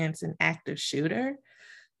themselves against an active shooter,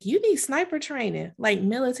 you need sniper training, like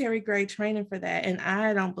military grade training for that. And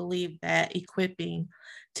I don't believe that equipping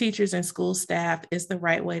teachers and school staff is the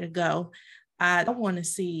right way to go. I don't want to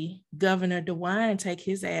see Governor DeWine take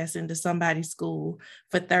his ass into somebody's school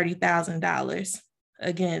for $30,000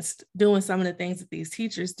 against doing some of the things that these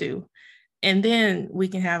teachers do. And then we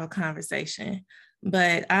can have a conversation.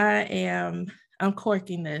 But I'm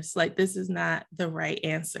corking this. Like, this is not the right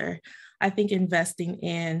answer. I think investing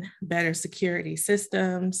in better security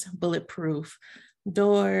systems, bulletproof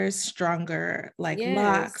doors, stronger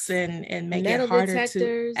locks, and make metal it harder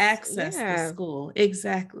detectors to access the school.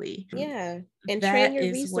 Exactly. Yeah. And train your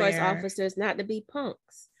resource officers not to be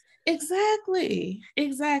punks. Exactly.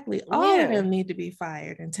 All of them need to be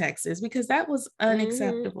fired in Texas because that was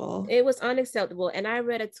unacceptable. It was unacceptable. And I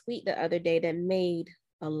read a tweet the other day that made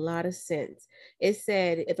a lot of sense. It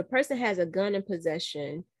said, if a person has a gun in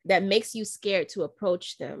possession that makes you scared to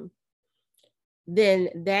approach them, then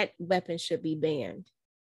that weapon should be banned.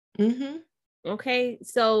 Okay,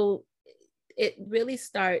 so it really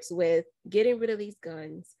starts with getting rid of these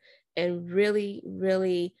guns and really,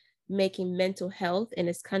 really making mental health in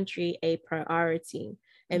this country a priority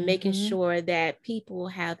and making sure that people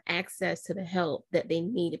have access to the help that they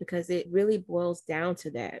need, because it really boils down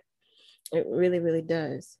to that. It really, really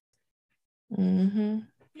does.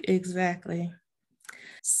 Exactly.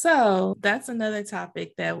 So that's another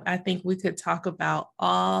topic that I think we could talk about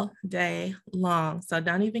all day long. So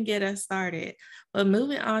don't even get us started. But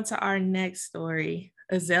moving on to our next story,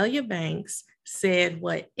 Azealia Banks said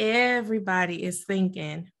what everybody is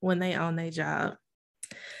thinking when they own their job.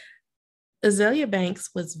 Azealia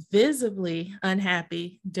Banks was visibly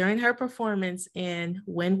unhappy during her performance in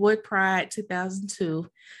Wynwood Pride 2002,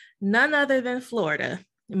 none other than Florida,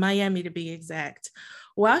 Miami to be exact.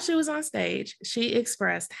 While she was on stage, she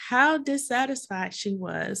expressed how dissatisfied she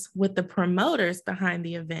was with the promoters behind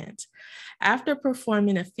the event. After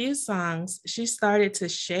performing a few songs, she started to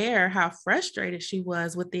share how frustrated she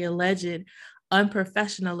was with the alleged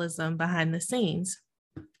unprofessionalism behind the scenes.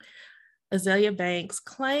 Azealia Banks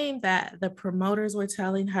claimed that the promoters were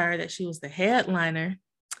telling her that she was the headliner.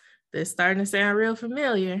 This is starting to sound real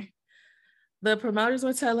familiar. The promoters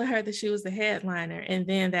were telling her that she was the headliner and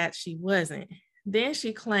then that she wasn't. Then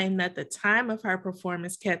she claimed that the time of her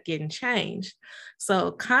performance kept getting changed.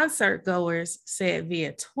 So concert goers said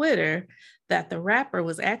via Twitter that the rapper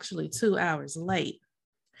was actually 2 hours late.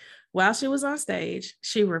 While she was on stage,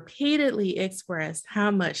 she repeatedly expressed how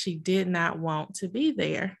much she did not want to be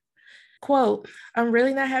there. Quote, "I'm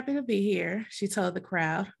really not happy to be here," she told the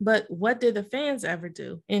crowd, "but what did the fans ever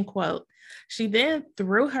do?" End quote. She then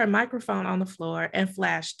threw her microphone on the floor and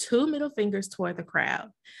flashed 2 middle fingers toward the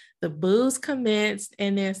crowd. The boos commenced,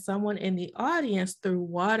 and then someone in the audience threw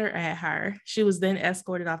water at her. She was then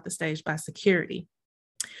escorted off the stage by security.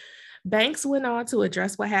 Banks went on to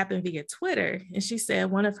address what happened via Twitter, and she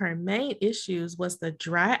said one of her main issues was the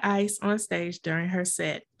dry ice on stage during her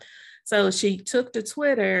set. So she took to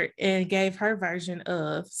Twitter and gave her version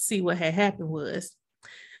of see what had happened was.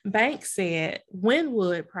 Banks said,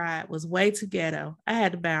 "Wynwood Pride was way too ghetto. I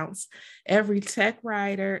had to bounce. Every tech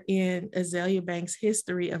writer in Azealia Banks'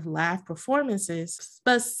 history of live performances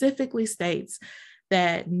specifically states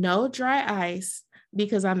that no dry ice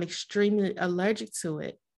because I'm extremely allergic to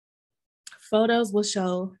it. Photos will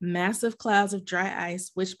show massive clouds of dry ice,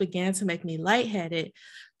 which began to make me lightheaded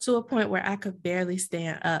to a point where I could barely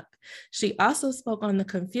stand up." She also spoke on the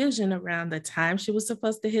confusion around the time she was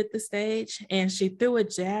supposed to hit the stage, and she threw a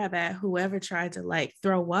jab at whoever tried to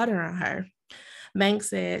throw water on her. Banks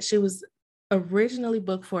said she was originally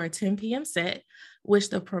booked for a 10 p.m. set, which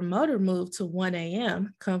the promoter moved to 1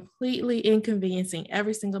 a.m., completely inconveniencing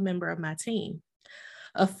every single member of my team.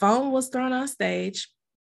 A phone was thrown on stage,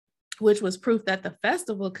 which was proof that the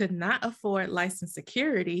festival could not afford licensed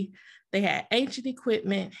security. They had ancient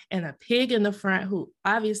equipment and a pig in the front who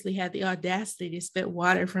obviously had the audacity to spit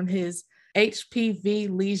water from his HPV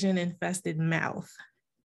lesion infested mouth,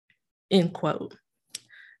 end quote.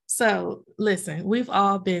 So listen, we've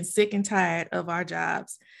all been sick and tired of our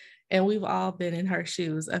jobs, and we've all been in her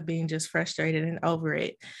shoes of being just frustrated and over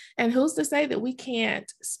it. And who's to say that we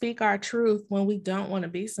can't speak our truth when we don't want to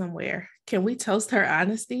be somewhere? Can we toast her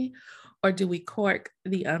honesty, or do we cork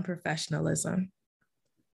the unprofessionalism?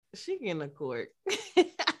 She getting a cork.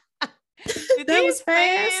 That was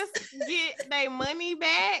fast. Get their money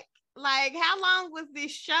back? Like, how long was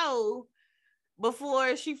this show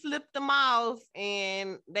before she flipped them off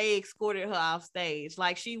and they escorted her off stage?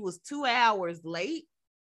 Like, she was 2 hours late.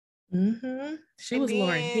 Mm-hmm. She was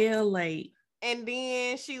Lauryn Hill late. And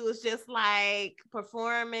then she was just like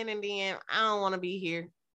performing, and then I don't want to be here.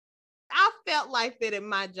 I felt like that at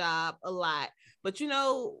my job a lot. But you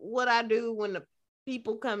know what I do when the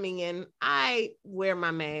people coming in? I wear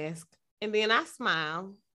my mask and then I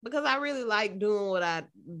smile because I really like doing what I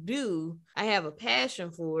do. I have a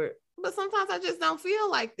passion for it. But sometimes I just don't feel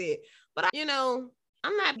like that. But,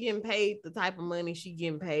 I'm not getting paid the type of money she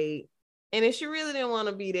getting paid. And if she really didn't want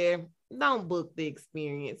to be there, don't book the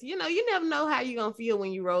experience. You never know how you're going to feel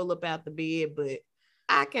when you roll up out the bed. But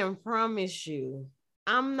I can promise you,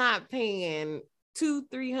 I'm not paying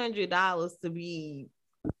 $200-$300 to be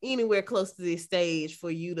anywhere close to this stage for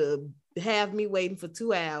you to have me waiting for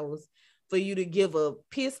 2 hours, for you to give a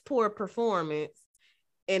piss poor performance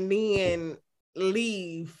and then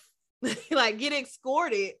leave, like get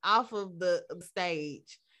escorted off of the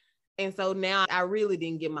stage. And so now I really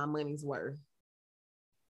didn't get my money's worth.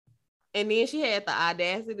 And then she had the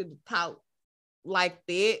audacity to talk like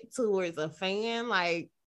that towards a fan. Like,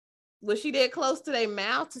 was she that close to their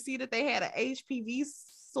mouth to see that they had an HPV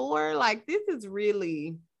sore? Like, this is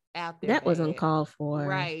really out there. That was uncalled for.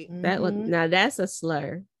 Right. That was, now that's a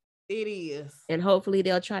slur. It is. And hopefully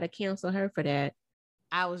they'll try to cancel her for that.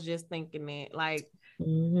 I was just thinking that, like,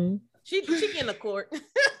 she getting a court.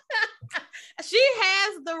 She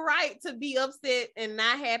has the right to be upset and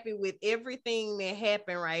not happy with everything that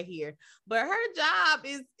happened right here. But her job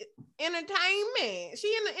is entertainment.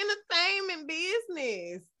 She in the entertainment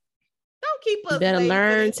business. Don't keep us better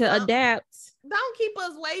learn to adapt. Don't keep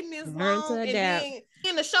us waiting this long to adapt. And then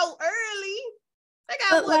in the show early. They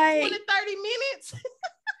got 20-30 minutes.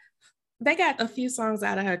 They got a few songs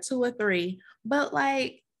out of her, 2 or 3. But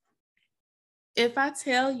like, if I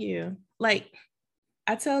tell you, like,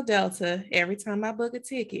 I tell Delta every time I book a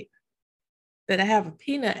ticket that I have a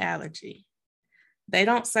peanut allergy. They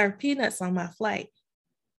don't serve peanuts on my flight.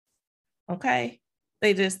 Okay?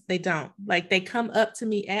 They don't. Like, they come up to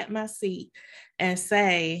me at my seat and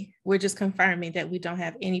say, we're just confirming that we don't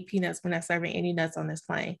have any peanuts. We're not serving any nuts on this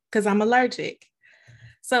plane because I'm allergic.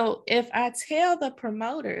 So if I tell the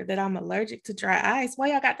promoter that I'm allergic to dry ice, why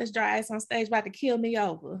y'all got this dry ice on stage about to kill me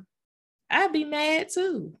over? I'd be mad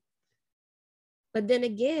too. But then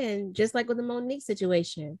again, just like with the Monique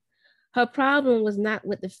situation, her problem was not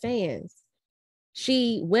with the fans.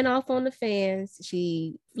 She went off on the fans.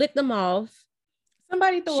 She flicked them off.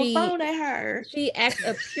 Somebody threw a phone at her. She acted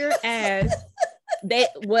a pure ass.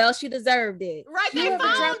 She deserved it. Right, they phone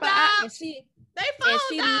died. They phone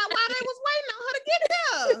died while they was waiting on her to get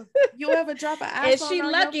there. You ever drop an iPhone? And she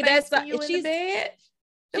lucky that's she's in bed.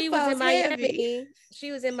 She was in Miami.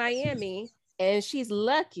 She was in Miami, and she's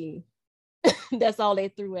lucky. That's all they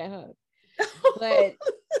threw at her. But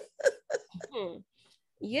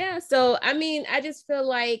yeah, so I mean, I just feel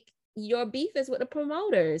like your beef is with the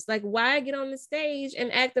promoters. Like, why get on the stage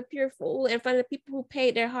and act a pure fool in front of people who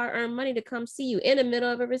paid their hard-earned money to come see you in the middle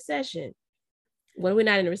of a recession? Well, we're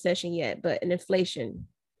not in a recession yet, but an inflation.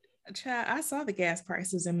 Child, I saw the gas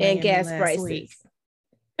prices in Miami last week.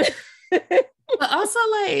 But also,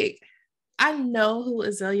 like, I know who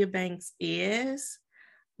Azealia Banks is,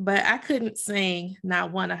 but I couldn't sing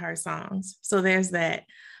not one of her songs. So there's that.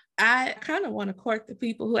 I kind of want to cork the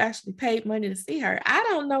people who actually paid money to see her. I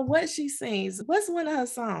don't know what she sings. What's one of her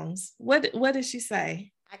songs? What does she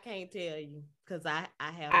say? I can't tell you because I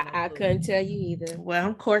have. I couldn't tell you either. Well,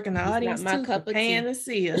 I'm corking the audience too for paying to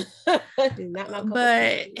see her. Not my cup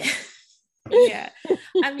but yeah,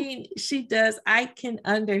 I mean, she does. I can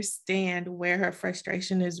understand where her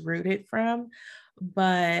frustration is rooted from,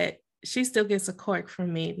 but she still gets a cork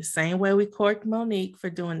from me the same way we corked Monique for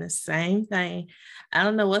doing the same thing. I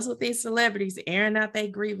don't know what's with these celebrities airing out their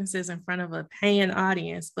grievances in front of a paying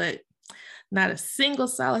audience, but not a single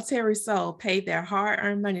solitary soul paid their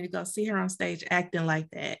hard-earned money to go see her on stage acting like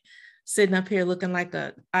that, sitting up here looking like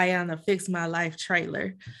a Ayanna Fix My Life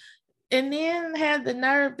trailer. And then had the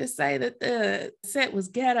nerve to say that the set was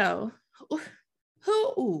ghetto.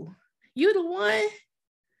 Who? You the one?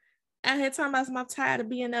 I had talking about I'm tired of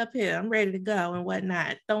being up here. I'm ready to go and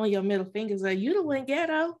whatnot. Throwing your middle fingers at you the one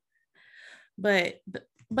ghetto. But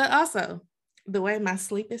also the way my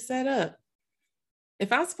sleep is set up.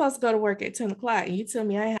 If I'm supposed to go to work at 10 o'clock and you tell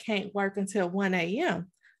me I can't work until 1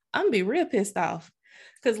 a.m., I'm gonna be real pissed off.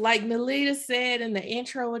 Because like Melita said in the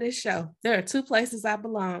intro of this show, there are two places I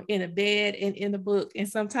belong, in a bed and in the book, and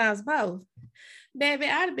sometimes both. Baby,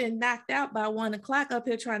 I'd have been knocked out by 1 o'clock up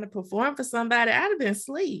here trying to perform for somebody. I'd have been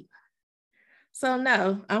asleep. So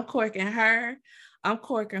no, I'm corking her. I'm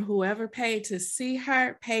corking whoever paid to see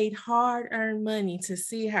her, paid hard-earned money to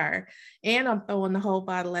see her. And I'm throwing the whole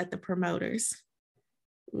bottle at the promoters.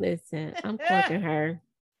 Listen, I'm corking her.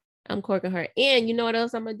 I'm corking her. And you know what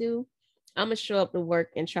else I'm going to do? I'm going to show up to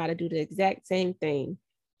work and try to do the exact same thing.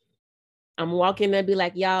 I'm walking there and be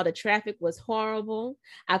like, y'all, the traffic was horrible.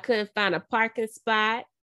 I couldn't find a parking spot.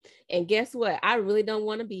 And guess what? I really don't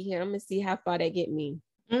want to be here. I'm going to see how far they get me.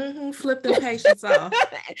 Flip them patients off.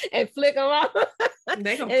 And flick them off.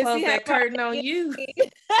 They're going to close that curtain on you.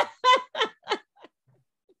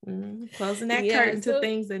 Closing that curtain to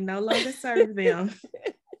things that no longer serve them.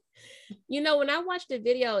 You know, when I watched the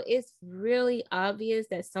video, it's really obvious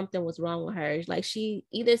that something was wrong with her. Like, she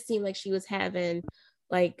either seemed like she was having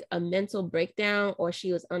like a mental breakdown or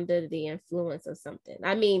she was under the influence of something.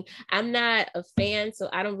 I mean, I'm not a fan, so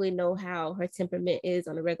I don't really know how her temperament is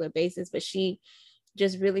on a regular basis, but she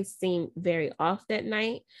just really seemed very off that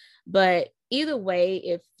night. But either way,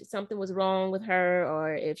 if something was wrong with her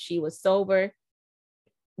or if she was sober,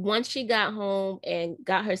 once she got home and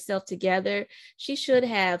got herself together, she should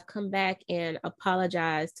have come back and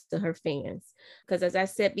apologized to her fans. Because as I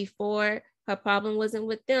said before, her problem wasn't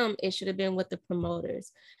with them. It should have been with the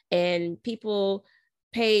promoters. And people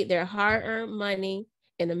paid their hard-earned money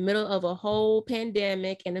in the middle of a whole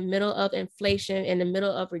pandemic, in the middle of inflation, in the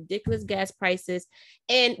middle of ridiculous gas prices,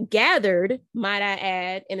 and gathered, might I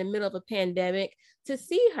add, in the middle of a pandemic to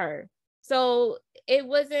see her. So it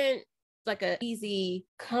wasn't like an easy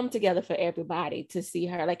come together for everybody to see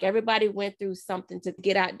her. Like, everybody went through something to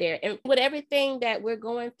get out there. And with everything that we're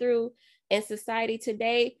going through in society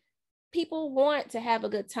today, people want to have a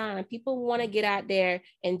good time. People want to get out there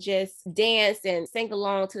and just dance and sing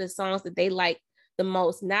along to the songs that they like the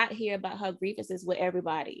most, not hear about her grievances with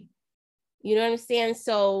everybody. You know what I'm saying?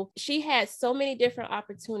 So she had so many different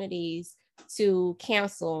opportunities to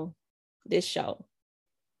cancel this show.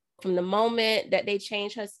 From the moment that they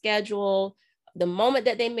changed her schedule, the moment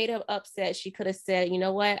that they made her upset, she could have said, you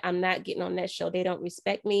know what? I'm not getting on that show. They don't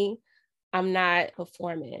respect me. I'm not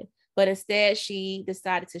performing. But instead, she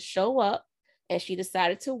decided to show up and she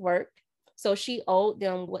decided to work. So she owed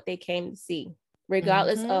them what they came to see,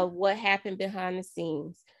 regardless of what happened behind the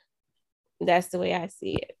scenes. That's the way I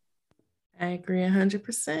see it. I agree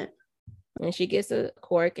 100%. And she gets a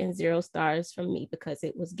cork and 0 stars from me because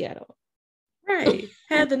it was ghetto. Right.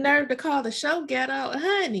 Had the nerve to call the show ghetto.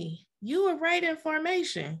 Honey, you were right in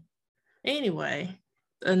formation. Anyway,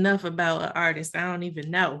 enough about an artist I don't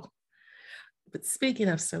even know. But speaking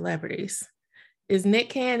of celebrities, is Nick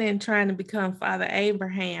Cannon trying to become Father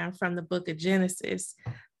Abraham from the book of Genesis?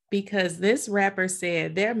 Because this rapper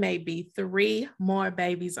said there may be 3 more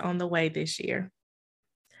babies on the way this year.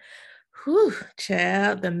 Whew,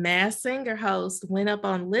 child, the Masked Singer host went up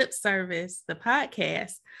on Lip Service, the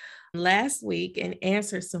podcast, last week and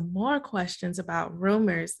answered some more questions about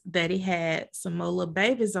rumors that he had some more little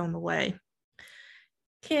babies on the way.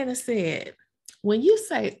 Cannon said, when you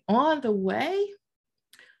say on the way,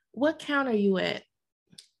 what count are you at?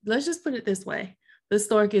 Let's just put it this way. The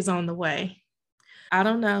stork is on the way. I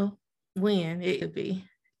don't know when it could be.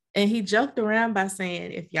 And he joked around by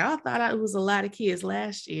saying, if y'all thought it was a lot of kids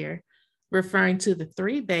last year, referring to the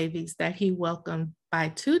 3 babies that he welcomed by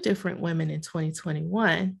 2 different women in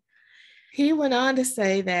 2021, he went on to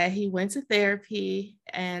say that he went to therapy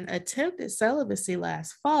and attempted celibacy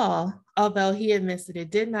last fall, although he admits that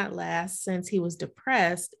it did not last since he was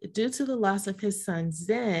depressed due to the loss of his son,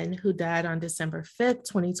 Zen, who died on December 5th,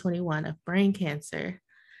 2021 of brain cancer.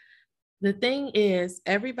 The thing is,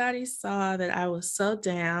 everybody saw that I was so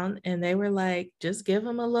down and they were like, just give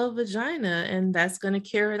him a little vagina and that's going to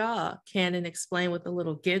cure it all. Cannon explained with a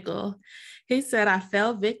little giggle. He said, I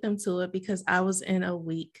fell victim to it because I was in a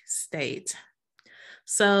weak state.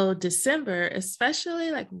 So December,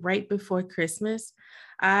 especially like right before Christmas,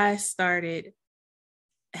 I started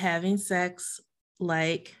having sex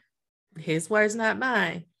like, his words, not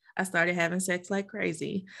mine. I started having sex like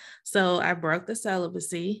crazy. So I broke the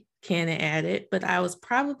celibacy, Cannon added, but I was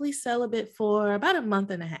probably celibate for about a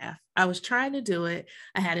month and a half. I was trying to do it.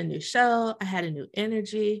 I had a new show. I had a new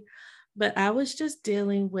energy, but I was just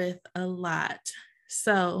dealing with a lot.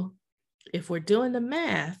 So if we're doing the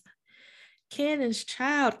math, Cannon's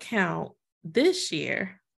child count this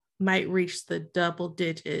year might reach the double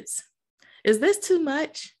digits. Is this too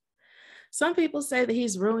much? Some people say that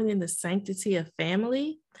he's ruining the sanctity of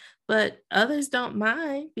family, but others don't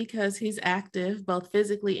mind because he's active both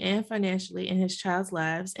physically and financially in his child's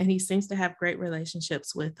lives, and he seems to have great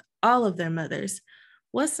relationships with all of their mothers.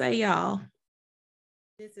 What say y'all?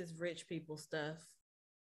 This is rich people stuff.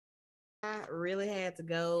 I really had to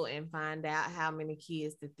go and find out how many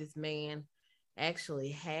kids that this man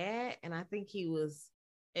actually had, and I think he was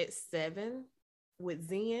at 7 with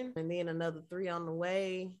Zen, and then another 3 on the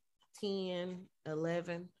way, 10,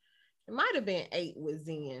 11. It might have been 8 with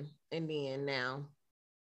Zen, and then now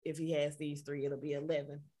if he has these 3, it'll be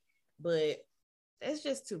 11. But that's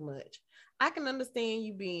just too much. I can understand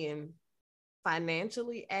you being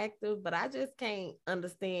financially active, but I just can't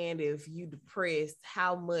understand if you depressed,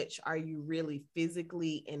 how much are you really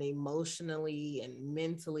physically and emotionally and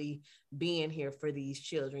mentally being here for these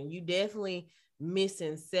children? You definitely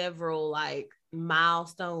missing several like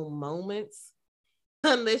milestone moments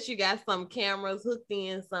unless you got some cameras hooked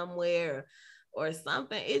in somewhere or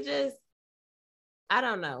something. It just, I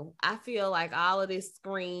don't know. I feel like all of this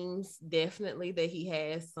screams definitely that he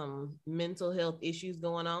has some mental health issues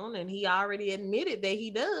going on, and he already admitted that he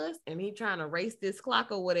does, and he trying to race this clock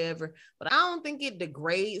or whatever. But I don't think it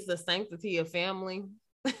degrades the sanctity of family.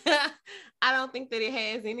 I don't think that it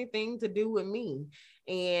has anything to do with me.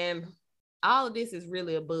 And all of this is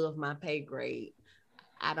really above my pay grade.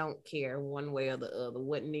 I don't care one way or the other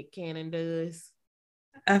what Nick Cannon does.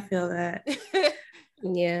 I feel that.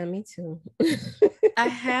 Yeah, me too. I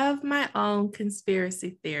have my own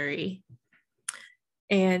conspiracy theory.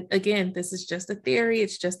 And again, this is just a theory.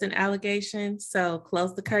 It's just an allegation. So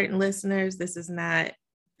close the curtain, listeners. This is not,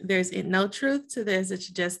 there's no truth to this. It's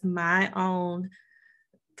just my own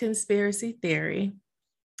conspiracy theory.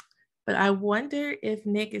 But I wonder if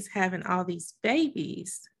Nick is having all these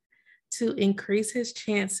babies to increase his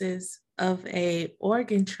chances of a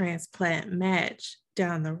organ transplant match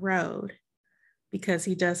down the road, because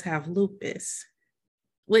he does have lupus,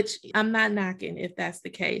 which I'm not knocking if that's the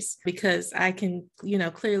case, because I can,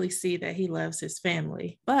 clearly see that he loves his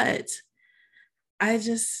family. But I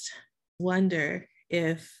just wonder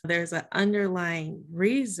if there's an underlying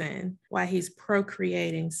reason why he's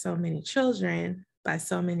procreating so many children by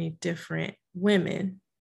so many different women.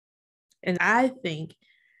 And I think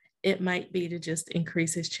it might be to just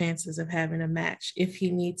increase his chances of having a match if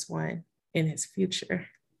he needs one in his future.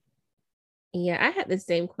 Yeah, I had the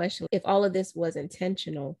same question if all of this was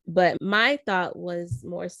intentional, but my thought was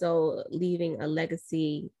more so leaving a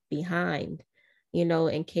legacy behind,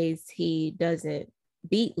 in case he doesn't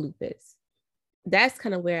beat lupus. That's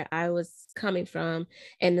kind of where I was coming from.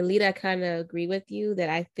 And Alita, I kind of agree with you that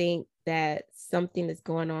I think that something is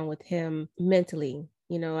going on with him mentally.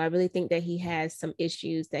 I really think that he has some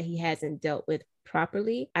issues that he hasn't dealt with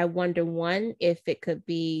properly. I wonder, one, if it could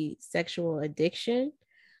be sexual addiction.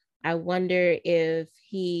 I wonder if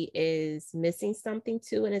he is missing something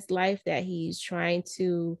too in his life that he's trying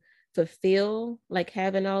to fulfill, like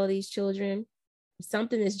having all of these children.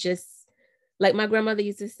 Something is just, like my grandmother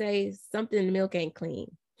used to say, something in the milk ain't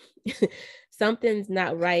clean. Something's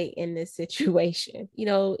not right in this situation.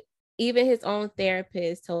 Even his own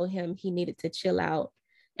therapist told him he needed to chill out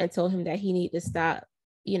and told him that he needed to stop,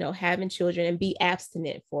 having children and be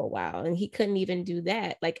abstinent for a while. And he couldn't even do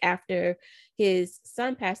that. Like after his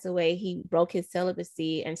son passed away, he broke his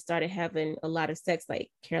celibacy and started having a lot of sex, like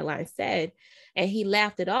Caroline said, and he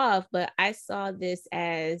laughed it off. But I saw this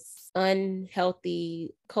as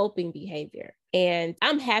unhealthy coping behavior. And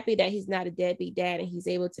I'm happy that he's not a deadbeat dad and he's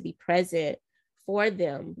able to be present for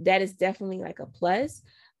them. That is definitely like a plus.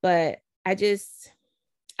 But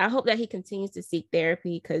I hope that he continues to seek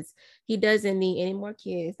therapy, because he doesn't need any more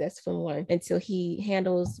kids. That's for one, until he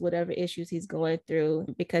handles whatever issues he's going through,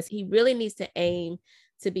 because he really needs to aim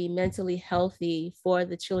to be mentally healthy for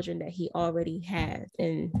the children that he already has.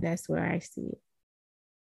 And that's where I see it.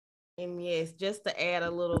 And yes, just to add a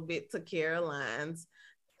little bit to Caroline's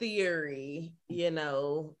theory,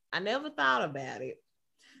 I never thought about it,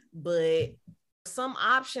 but some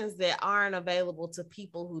options that aren't available to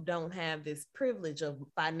people who don't have this privilege of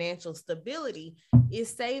financial stability is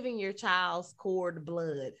saving your child's cord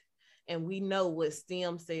blood. And we know what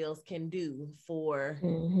stem cells can do for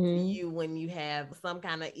you when you have some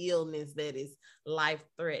kind of illness that is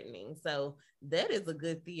life-threatening. So that is a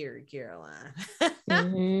good theory, Caroline.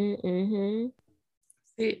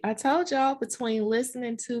 See, I told y'all, between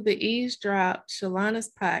listening to the Eavesdrop,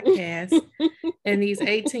 Shalana's podcast, and these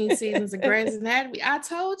 18 seasons of Grey's Anatomy, I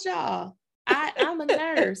told y'all, I'm a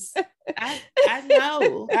nurse. I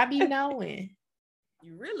know. I be knowing.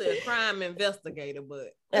 You're really a crime investigator,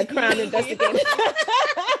 but A crime investigator.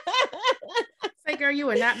 Say, girl, you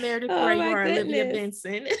are not Meredith Grey, you are Olivia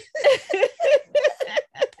Benson.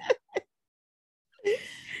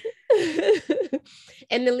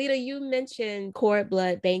 And Nalita, you mentioned cord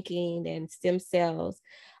blood banking and stem cells.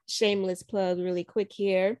 Shameless plug really quick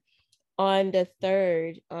here. On the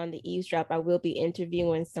 3rd, on the Eavesdrop, I will be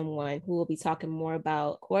interviewing someone who will be talking more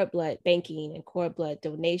about cord blood banking and cord blood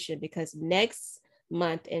donation, because next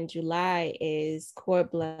month in July is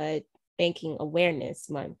cord blood banking awareness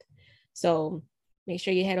month. So make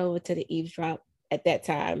sure you head over to the Eavesdrop at that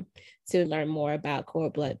time to learn more about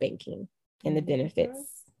cord blood banking and the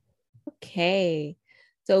benefits. Okay.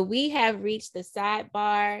 So we have reached the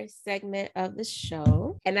sidebar segment of the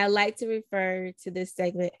show, and I like to refer to this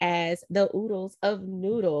segment as the oodles of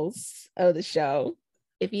noodles of the show.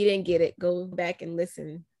 If you didn't get it, go back and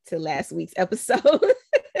listen to last week's episode.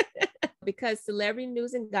 Because celebrity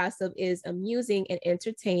news and gossip is amusing and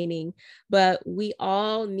entertaining, but we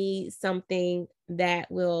all need something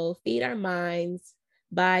that will feed our minds,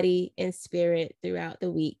 body, and spirit throughout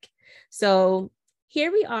the week. So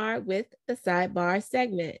here we are with the sidebar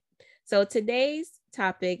segment. So today's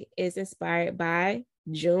topic is inspired by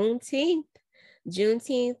Juneteenth.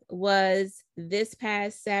 Juneteenth was this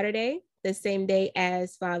past Saturday, the same day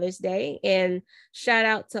as Father's Day. And shout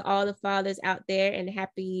out to all the fathers out there and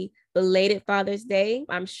happy belated Father's Day.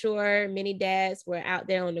 I'm sure many dads were out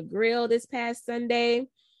there on the grill this past Sunday.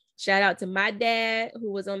 Shout out to my dad who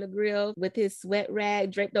was on the grill with his sweat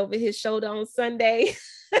rag draped over his shoulder on Sunday.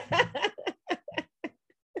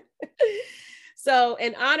 So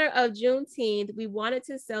in honor of Juneteenth, we wanted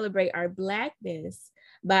to celebrate our Blackness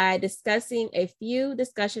by discussing a few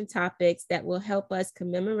discussion topics that will help us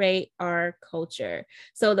commemorate our culture.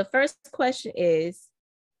 So the first question is,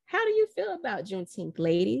 how do you feel about Juneteenth,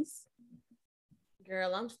 ladies?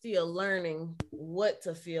 Girl, I'm still learning what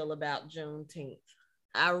to feel about Juneteenth.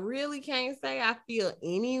 I really can't say I feel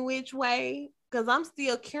any which way because I'm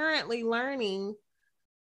still currently learning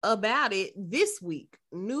about it this week.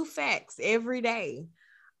 New facts every day.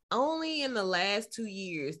 Only in the last 2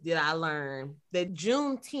 years did I learn that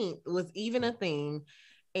Juneteenth was even a thing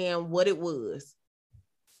and what it was.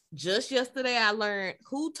 Just yesterday, I learned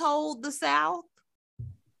who told the South,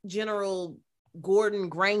 General Gordon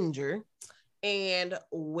Granger, and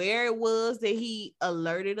where it was that he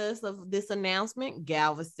alerted us of this announcement,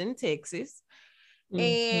 Galveston, Texas,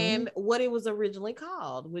 and what it was originally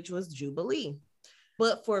called, which was Jubilee.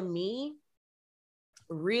 But for me,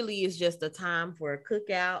 really it's just a time for a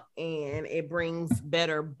cookout, and it brings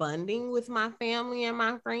better bonding with my family and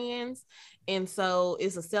my friends. And so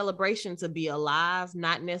it's a celebration to be alive,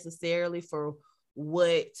 not necessarily for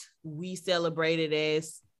what we celebrated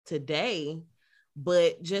as today,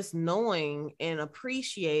 but just knowing and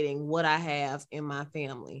appreciating what I have in my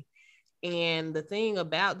family. And the thing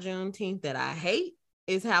about Juneteenth that I hate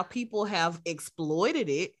is how people have exploited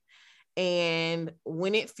it. And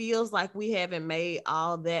when it feels like we haven't made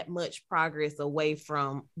all that much progress away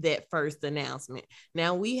from that first announcement.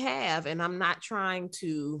 Now we have, and I'm not trying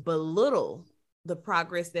to belittle the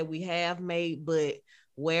progress that we have made, but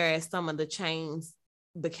whereas some of the chains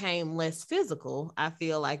became less physical, I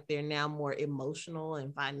feel like they're now more emotional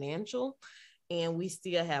and financial. And we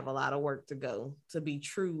still have a lot of work to go to be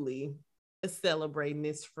truly celebrating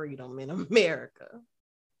this freedom in America.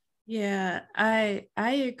 Yeah, I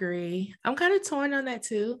agree. I'm kind of torn on that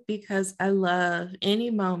too, because I love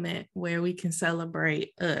any moment where we can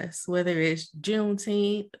celebrate us, whether it's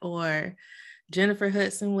Juneteenth or Jennifer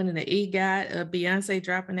Hudson winning the EGOT, or Beyonce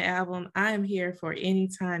dropping the album. I am here for any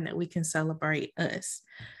time that we can celebrate us,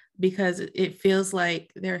 because it feels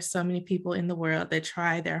like there are so many people in the world that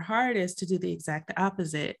try their hardest to do the exact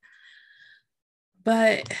opposite.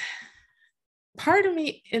 But part of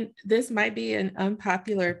me, and this might be an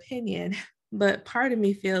unpopular opinion, but part of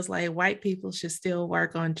me feels like white people should still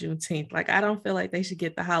work on Juneteenth. Like, I don't feel like they should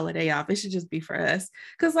get the holiday off. It should just be for us.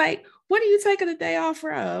 Because, like, what are you taking the day off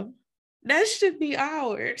from? That should be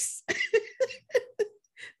ours.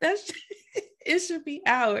 It should be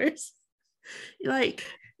ours. Like,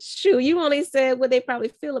 shoot, you only said what they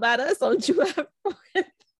probably feel about us on July 4th.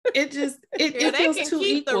 It feels can too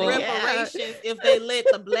keep equal. The reparations if they let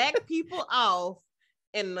the black people off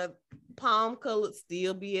and the palm colored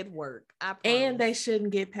still be at work. And they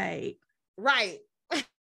shouldn't get paid. Right.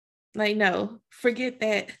 Like, no, forget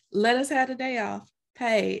that. Let us have the day off,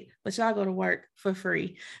 paid, but y'all go to work for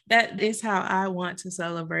free. That is how I want to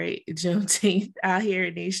celebrate Juneteenth out here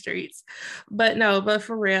in these streets. But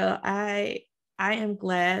for real, I I am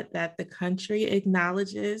glad that the country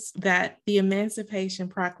acknowledges that the Emancipation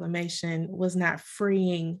Proclamation was not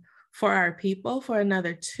freeing for our people for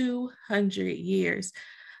another 200 years.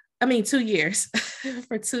 I mean, 2 years.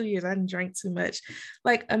 For 2 years, I didn't drink too much.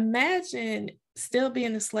 Like, imagine still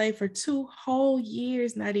being a slave for 2 whole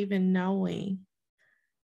years, not even knowing.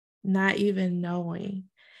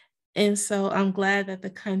 And so I'm glad that the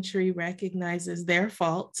country recognizes their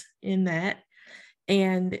fault in that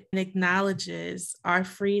and acknowledges our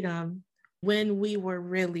freedom when we were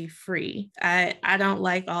really free. I don't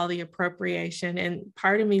like all the appropriation, and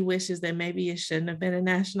part of me wishes that maybe it shouldn't have been a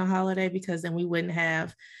national holiday, because then we wouldn't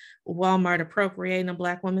have Walmart appropriating a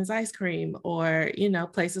Black woman's ice cream, or,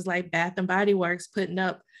 places like Bath and Body Works putting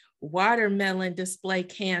up watermelon display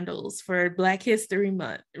candles for Black History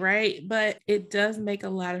Month, right? But it does make a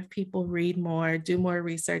lot of people read more, do more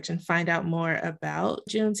research, and find out more about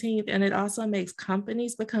Juneteenth. And it also makes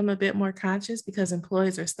companies become a bit more conscious, because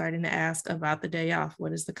employees are starting to ask about the day off.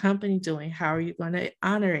 What is the company doing? How are you going to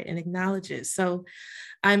honor it and acknowledge it? So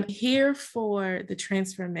I'm here for the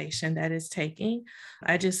transformation that is taking.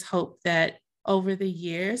 I just hope that over the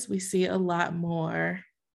years, we see a lot more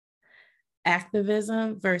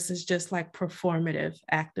activism versus just like performative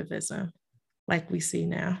activism like we see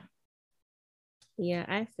now. Yeah,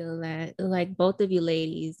 I feel that. Like both of you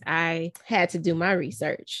ladies, I had to do my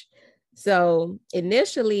research. So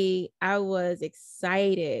initially, I was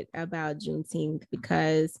excited about Juneteenth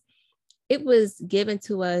because it was given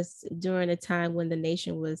to us during a time when the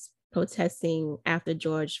nation was protesting after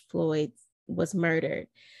George Floyd was murdered,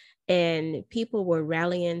 and people were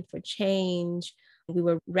rallying for change. We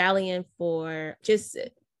were rallying for just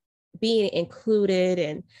being included.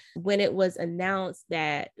 And when it was announced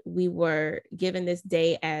that we were given this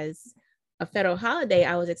day as a federal holiday,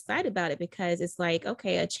 I was excited about it, because it's like,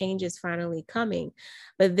 okay, a change is finally coming.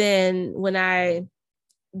 But then when I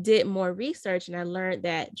did more research and I learned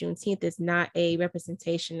that Juneteenth is not a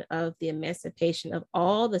representation of the emancipation of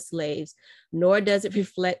all the slaves, nor does it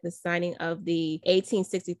reflect the signing of the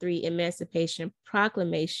 1863 Emancipation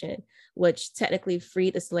Proclamation, which technically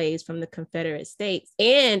freed the slaves from the Confederate States.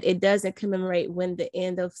 And it doesn't commemorate when the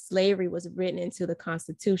end of slavery was written into the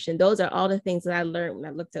Constitution. Those are all the things that I learned when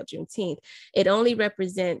I looked up Juneteenth. It only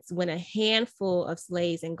represents when a handful of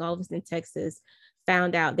slaves in Galveston, Texas,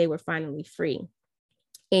 found out they were finally free.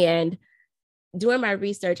 And during my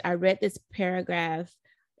research, I read this paragraph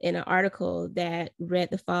in an article that read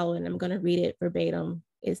the following. I'm going to read it verbatim.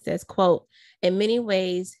 It says, quote, "In many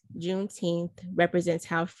ways, Juneteenth represents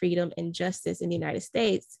how freedom and justice in the United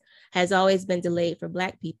States has always been delayed for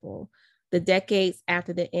Black people. The decades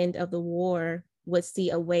after the end of the war would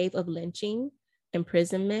see a wave of lynching,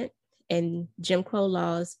 imprisonment, and Jim Crow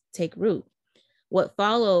laws take root. What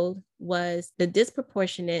followed was the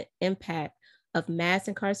disproportionate impact of mass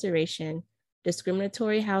incarceration,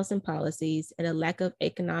 discriminatory housing policies, and a lack of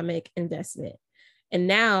economic investment. And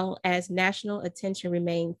now, as national attention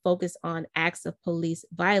remained focused on acts of police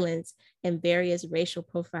violence and various racial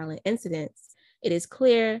profiling incidents, it is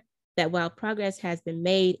clear that while progress has been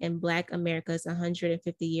made in Black America's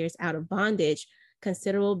 150 years out of bondage,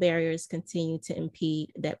 considerable barriers continue to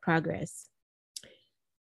impede that progress."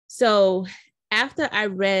 So after I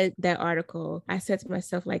read that article, I said to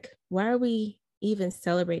myself, like, why are we even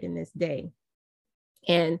celebrating this day?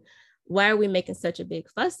 And why are we making such a big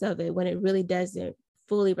fuss of it when it really doesn't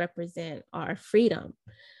fully represent our freedom?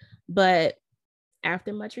 But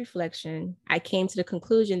after much reflection, I came to the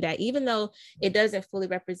conclusion that even though it doesn't fully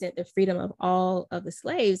represent the freedom of all of the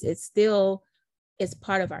slaves, it still is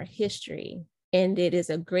part of our history. And it is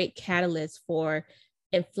a great catalyst for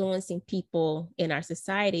influencing people in our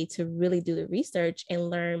society to really do the research and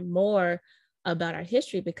learn more about our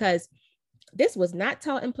history, because this was not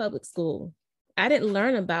taught in public school. I didn't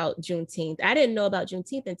learn about Juneteenth. I didn't know about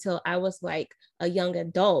Juneteenth until I was like a young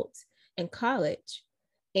adult in college.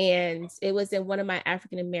 And it was in one of my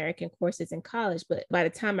African-American courses in college. But by the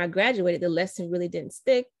time I graduated, the lesson really didn't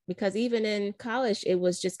stick, because even in college, it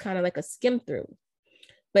was just kind of like a skim through.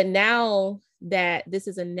 But now that this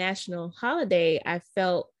is a national holiday, I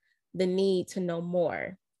felt the need to know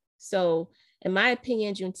more. So in my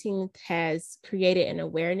opinion, Juneteenth has created an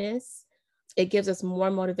awareness. It gives us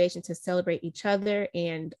more motivation to celebrate each other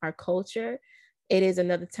and our culture. It is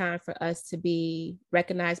another time for us to be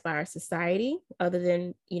recognized by our society, other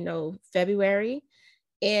than, February.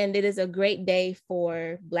 And it is a great day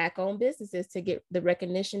for Black-owned businesses to get the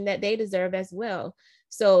recognition that they deserve as well.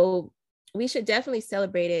 So we should definitely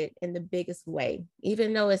celebrate it in the biggest way,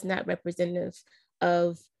 even though it's not representative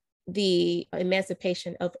of the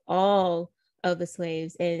emancipation of all of the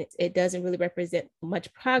slaves, and it doesn't really represent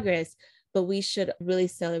much progress. but we should really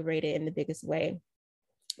celebrate it in the biggest way.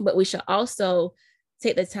 But we should also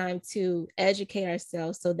take the time to educate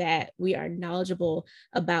ourselves so that we are knowledgeable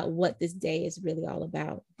about what this day is really all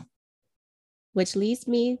about. Which leads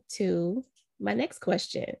me to my next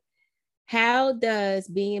question. How does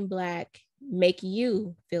being Black make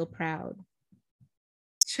you feel proud?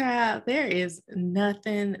 Child, there is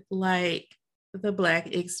nothing like the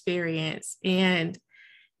Black experience. And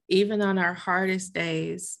even on our hardest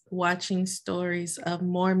days, watching stories of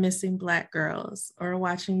more missing Black girls or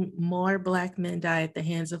watching more Black men die at the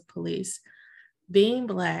hands of police, being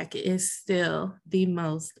Black is still the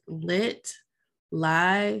most lit,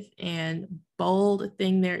 live, and bold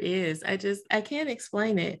thing there is. I can't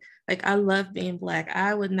explain it. Like, I love being Black.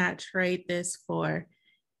 I would not trade this for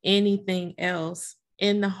anything else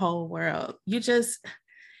in the whole world.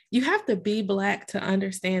 You have to be Black to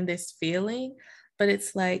understand this feeling. But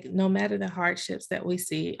it's like, no matter the hardships that we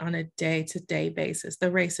see on a day-to-day basis,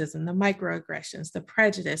 the racism, the microaggressions, the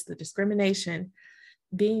prejudice, the discrimination,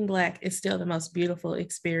 being Black is still the most beautiful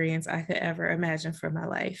experience I could ever imagine for my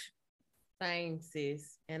life. Same,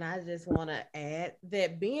 sis. And I just want to add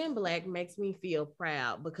that being Black makes me feel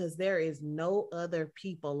proud because there is no other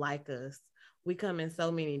people like us. We come in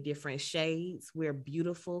so many different shades. We're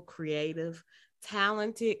beautiful, creative,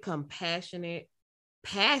 talented, compassionate,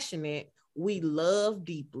 passionate. We love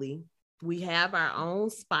deeply. We have our own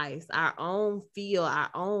spice, our own feel, our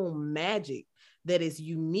own magic that is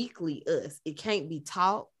uniquely us. It can't be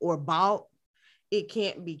taught or bought. It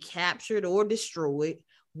can't be captured or destroyed.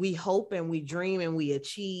 We hope and we dream and we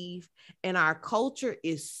achieve. And our culture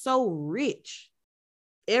is so rich.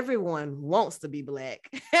 Everyone wants to be Black.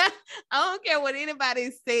 I don't care what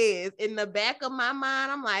anybody says. In the back of my mind,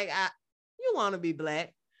 I'm like, you want to be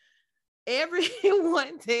Black.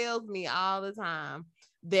 Everyone tells me all the time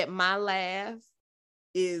that my laugh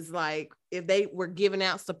is like, if they were giving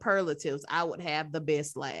out superlatives, I would have the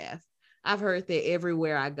best laugh. I've heard that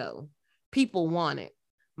everywhere I go. People want it.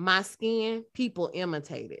 My skin, people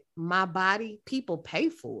imitate it. My body, people pay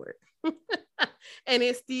for it. And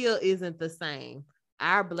it still isn't the same.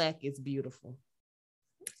 Our Black is beautiful.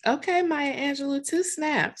 Okay, Maya Angelou, two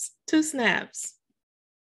snaps.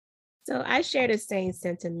 So I share the same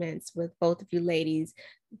sentiments with both of you ladies.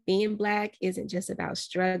 Being Black isn't just about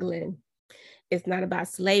struggling. It's not about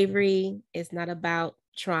slavery. It's not about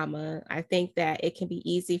trauma. I think that it can be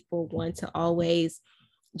easy for one to always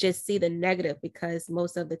just see the negative, because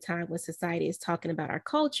most of the time when society is talking about our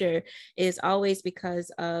culture is always because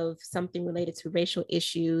of something related to racial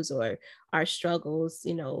issues or our struggles,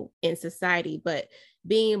 in society. But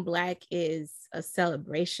being Black is a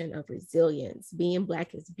celebration of resilience. Being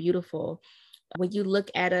Black is beautiful. When you look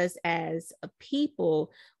at us as a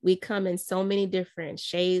people, we come in so many different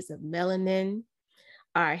shades of melanin.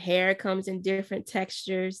 Our hair comes in different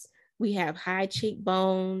textures. We have high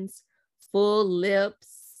cheekbones, full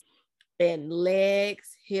lips, and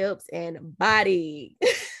legs, hips, and body.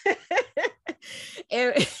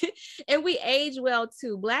 and we age well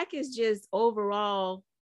too. Black is just overall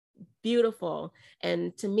beautiful.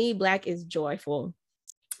 And to me, Black is joyful.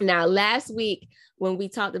 Now, last week, when we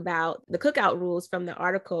talked about the cookout rules from the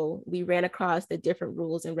article, we ran across the different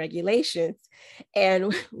rules and regulations.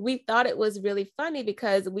 And we thought it was really funny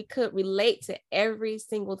because we could relate to every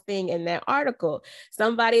single thing in that article.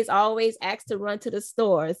 Somebody's always asked to run to the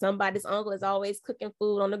store. Somebody's uncle is always cooking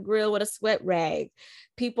food on the grill with a sweat rag.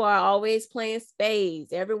 People are always playing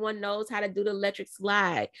spades. Everyone knows how to do the electric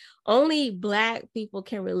slide. Only Black people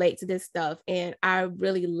can relate to this stuff. And I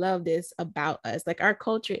really love this about us. Like, our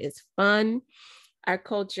culture is fun. Our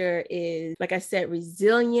culture is, like I said,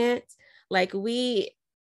 resilient. Like,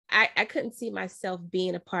 I couldn't see myself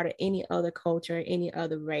being a part of any other culture, any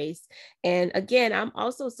other race. And again, I'm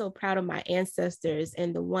also so proud of my ancestors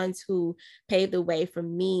and the ones who paved the way for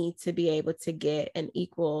me to be able to get an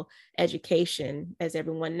equal education as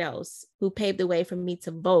everyone else, who paved the way for me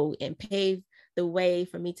to vote and paved the way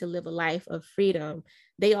for me to live a life of freedom.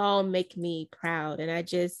 They all make me proud. And I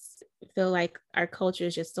just feel like our culture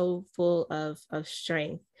is just so full of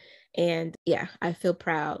strength. And yeah, I feel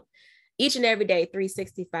proud each and every day,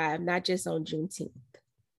 365, not just on Juneteenth.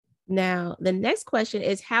 Now, the next question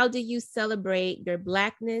is, how do you celebrate your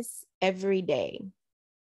Blackness every day?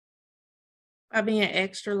 By being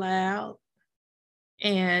extra loud.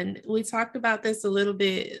 And we talked about this a little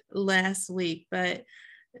bit last week, but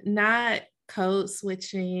not code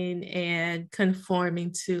switching and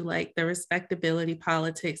conforming to like the respectability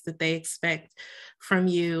politics that they expect from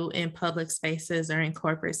you in public spaces or in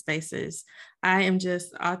corporate spaces. I am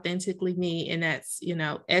just authentically me, and that's, you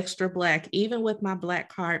know, extra Black. Even with my Black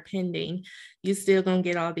card pending, you still gonna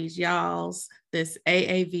get all these y'alls, this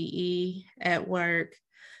AAVE at work,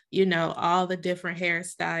 you know, all the different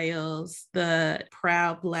hairstyles, the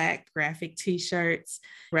proud Black graphic t-shirts,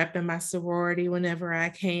 repping my sorority whenever I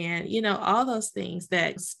can, you know, all those things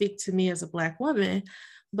that speak to me as a Black woman.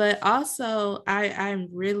 But also I'm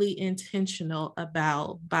really intentional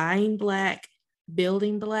about buying Black,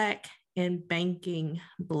 building Black, and banking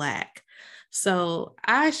Black. So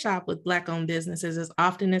I shop with Black-owned businesses as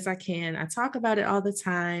often as I can. I talk about it all the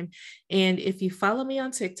time. And if you follow me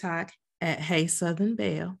on TikTok at Hey Southern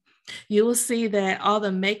Belle, you will see that all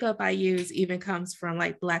the makeup I use even comes from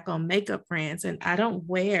like Black-owned makeup brands. And I don't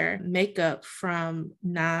wear makeup from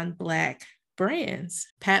non-Black brands.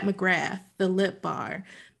 Pat McGrath, The Lip Bar,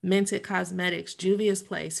 Mented Cosmetics, Juvia's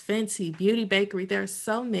Place, Fenty, Beauty Bakery. There are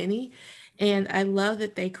so many. And I love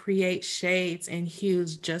that they create shades and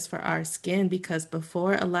hues just for our skin, because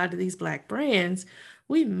before, a lot of these Black brands,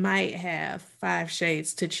 we might have 5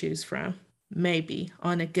 shades to choose from, maybe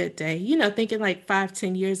on a good day, you know, thinking like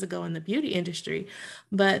 5-10 years ago in the beauty industry.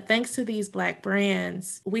 But thanks to these Black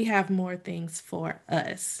brands, we have more things for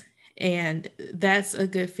us. And that's a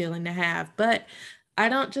good feeling to have. But I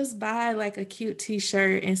don't just buy like a cute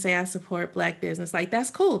t-shirt and say I support Black business. Like, that's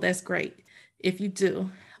cool. That's great if you do.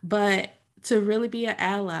 But to really be an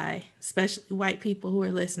ally, especially white people who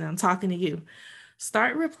are listening, I'm talking to you.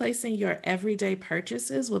 Start replacing your everyday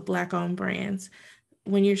purchases with Black-owned brands.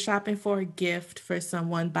 When you're shopping for a gift for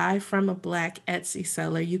someone, buy from a Black Etsy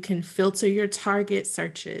seller. You can filter your target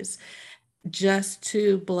searches just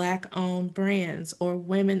to Black-owned brands or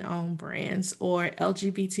women-owned brands or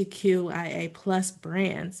LGBTQIA plus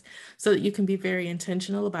brands, so that you can be very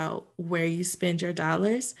intentional about where you spend your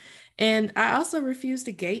dollars. And I also refuse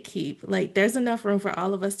to gatekeep. Like, there's enough room for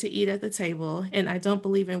all of us to eat at the table. And I don't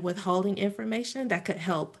believe in withholding information that could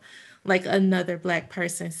help like another Black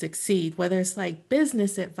person succeed, whether it's like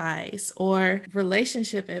business advice or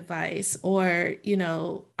relationship advice or, you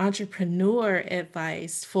know, entrepreneur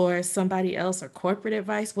advice for somebody else or corporate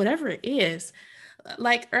advice, whatever it is.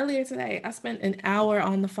 Like earlier today, I spent an hour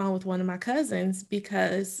on the phone with one of my cousins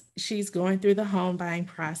because she's going through the home buying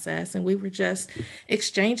process. And we were just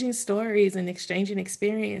exchanging stories and exchanging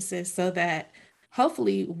experiences so that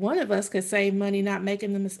hopefully one of us could save money, not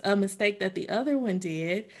making a mistake that the other one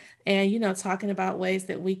did. And, you know, talking about ways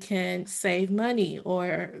that we can save money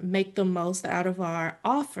or make the most out of our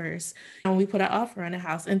offers when we put an offer on a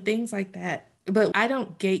house and things like that. But I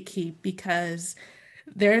don't gatekeep, because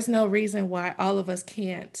there's no reason why all of us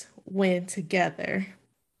can't win together.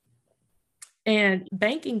 And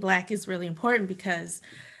banking Black is really important because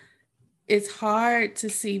it's hard to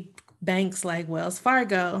see banks like Wells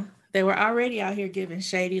Fargo. They were already out here giving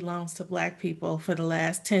shady loans to Black people for the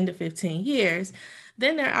last 10 to 15 years.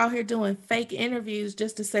 Then they're out here doing fake interviews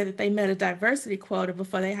just to say that they met a diversity quota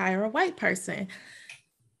before they hire a white person.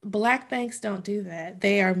 Black banks don't do that.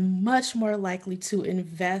 They are much more likely to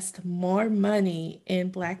invest more money in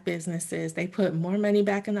Black businesses. They put more money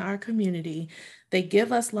back into our community. They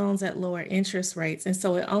give us loans at lower interest rates. And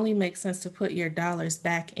so it only makes sense to put your dollars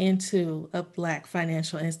back into a Black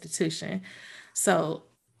financial institution. So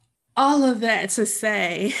all of that to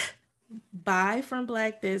say, buy from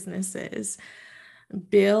Black businesses,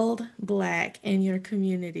 build Black in your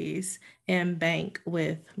communities, and bank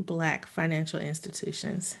with Black financial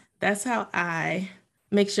institutions. That's how I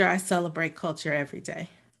make sure I celebrate culture every day.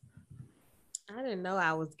 I didn't know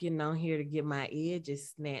I was getting on here to get my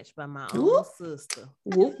edges snatched by my own sister.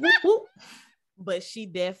 Whoop, whoop, whoop. But she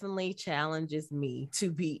definitely challenges me to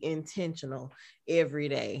be intentional every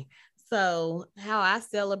day. So how I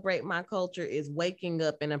celebrate my culture is waking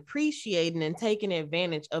up and appreciating and taking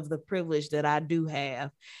advantage of the privilege that I do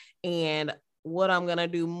have. And what I'm going to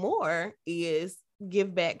do more is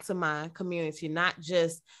give back to my community, not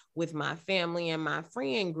just with my family and my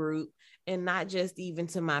friend group, and not just even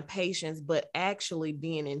to my patients, but actually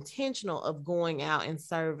being intentional of going out and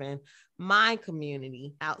serving my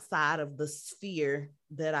community outside of the sphere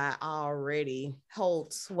that I already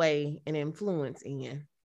hold sway and influence in.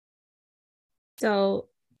 So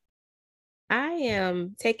I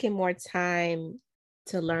am taking more time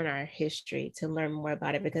to learn our history, to learn more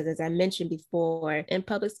about it, because as I mentioned before, in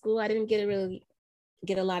public school, I didn't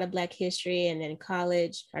get a lot of Black history. And then in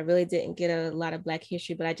college, I really didn't get a lot of Black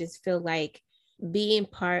history, but I just feel like being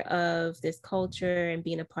part of this culture and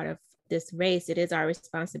being a part of this race, it is our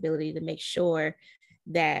responsibility to make sure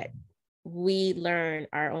that we learn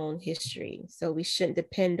our own history. So we shouldn't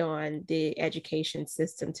depend on the education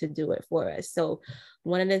system to do it for us. So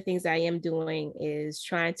one of the things I am doing is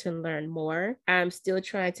trying to learn more. I'm still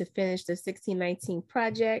trying to finish the 1619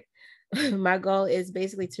 project. My goal is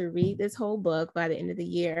basically to read this whole book by the end of the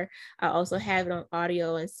year. I also have it on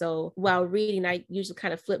audio. And so while reading, I usually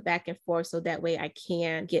kind of flip back and forth so that way I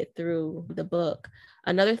can get through the book.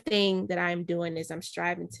 Another thing that I'm doing is I'm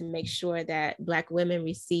striving to make sure that Black women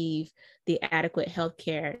receive the adequate health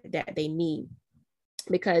care that they need.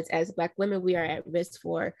 Because as Black women, we are at risk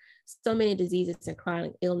for so many diseases and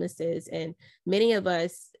chronic illnesses. And many of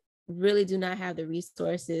us really do not have the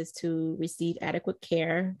resources to receive adequate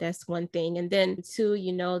care. That's one thing. And then two,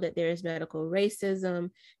 you know that there is medical racism.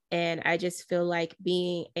 And I just feel like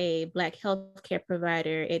being a Black healthcare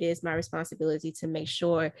provider, it is my responsibility to make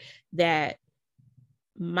sure that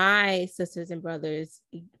my sisters and brothers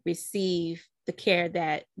receive the care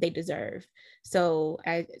that they deserve. So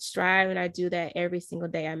I strive and I do that every single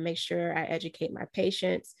day. I make sure I educate my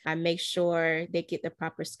patients. I make sure they get the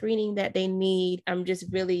proper screening that they need. I'm just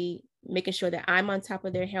really making sure that I'm on top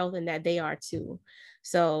of their health and that they are too.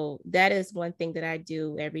 So that is one thing that I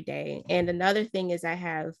do every day. And another thing is I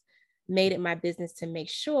have made it my business to make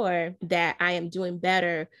sure that I am doing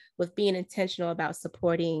better with being intentional about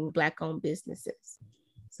supporting Black-owned businesses.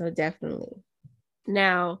 So definitely.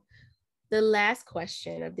 Now, the last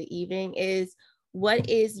question of the evening is, what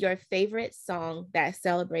is your favorite song that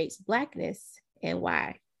celebrates Blackness and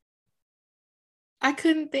why? I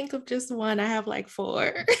couldn't think of just one. I have like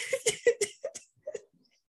 4.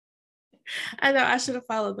 I know I should have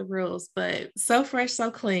followed the rules, but So Fresh, So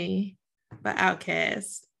Clean by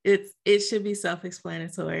Outkast. It should be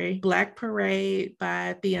self-explanatory. Black Parade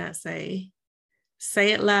by Beyonce.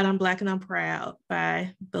 Say It Loud, I'm Black and I'm Proud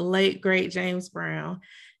by the late, great James Brown.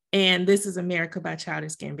 And This Is America by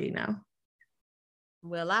Childish Gambino.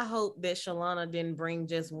 Well, I hope that Shalana didn't bring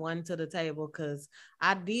just one to the table, because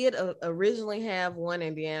I did originally have one,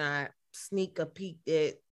 and then I sneak a peek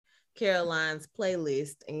at Caroline's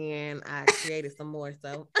playlist and I created some more.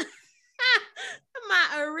 So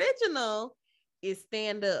my original is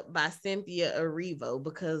Stand Up by Cynthia Erivo,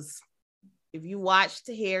 because if you watched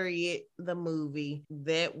Harriet, the movie,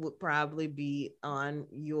 that would probably be on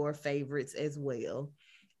your favorites as well.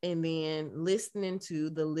 And then listening to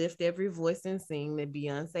the Lift Every Voice and Sing that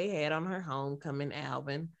Beyonce had on her Homecoming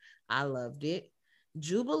album, I loved it.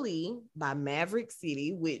 Jubilee by Maverick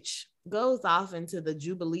City, which goes off into the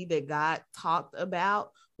Jubilee that God talked about,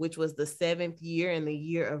 which was the 7th year and the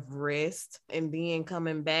year of rest, and then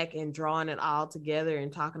coming back and drawing it all together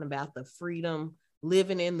and talking about the freedom,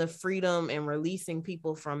 living in the freedom and releasing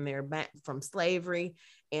people from from slavery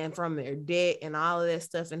and from their debt and all of that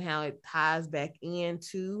stuff, and how it ties back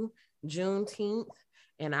into Juneteenth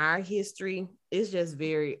and our history. It's just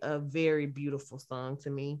a very beautiful song to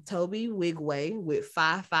me. Toby Wigway with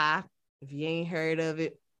 5-5. If you ain't heard of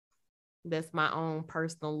it, that's my own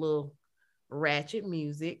personal little ratchet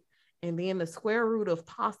music. And then The Square Root of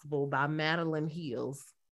Possible by Madeline Hills.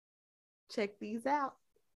 Check these out.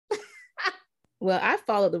 Well, I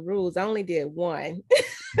followed the rules. I only did one.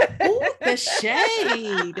 Ooh, the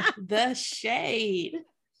shade. The shade.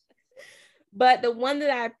 But the one that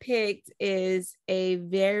I picked is a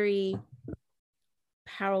very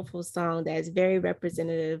powerful song that is very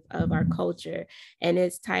representative of our culture. And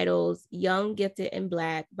it's titled Young, Gifted, and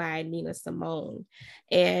Black by Nina Simone.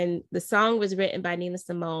 And the song was written by Nina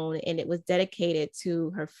Simone, and it was dedicated to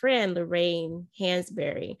her friend, Lorraine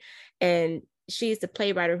Hansberry. And she's the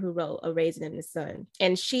playwright who wrote A Raisin in the Sun.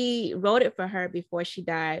 And she wrote it for her before she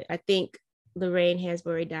died. I think Lorraine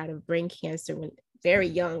Hansberry died of brain cancer when very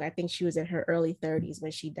young. I think she was in her early 30s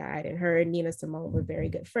when she died, and her and Nina Simone were very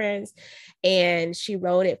good friends. And she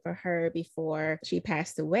wrote it for her before she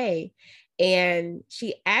passed away. And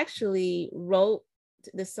she actually wrote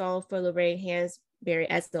the song for Lorraine Hansberry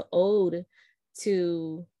as the ode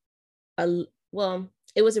to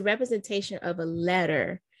it was a representation of a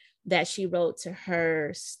letter that she wrote to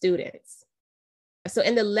her students. So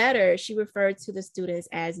in the letter, she referred to the students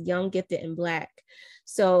as young, gifted, and Black.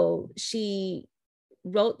 So she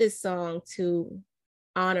wrote this song to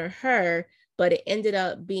honor her, but it ended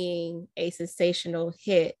up being a sensational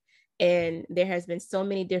hit. And there has been so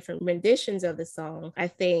many different renditions of the song. I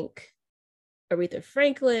think Aretha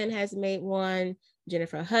Franklin has made one.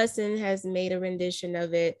 Jennifer Hudson has made a rendition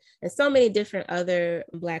of it, and so many different other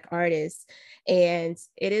Black artists. And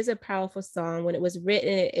it is a powerful song. When it was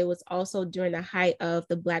written, it was also during the height of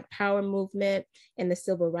the Black Power movement and the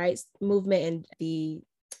Civil Rights movement and the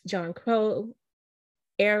John Crow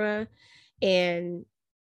era. And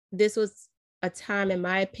this was a time, in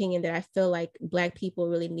my opinion, that I feel like Black people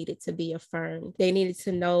really needed to be affirmed. They needed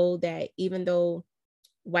to know that even though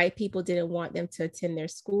white people didn't want them to attend their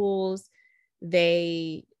schools,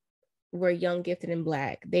 they were young, gifted, and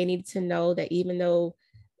Black. They needed to know that even though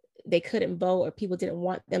they couldn't vote or people didn't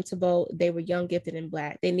want them to vote, they were young, gifted, and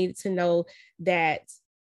Black. They needed to know that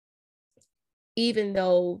even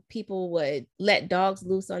though people would let dogs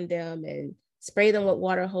loose on them and spray them with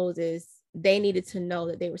water hoses, they needed to know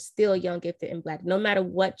that they were still young, gifted, and Black, no matter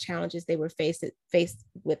what challenges they were faced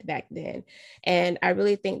with back then. And I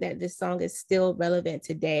really think that this song is still relevant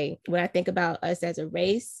today. When I think about us as a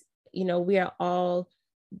race, you know, we are all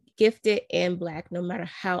gifted and Black, no matter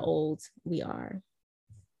how old we are.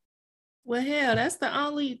 Well, hell, that's the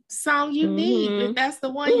only song you need. If that's the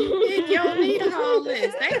one you pick, you don't need a whole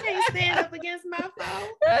list. They can't stand up against my phone.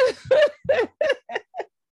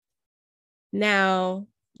 Now,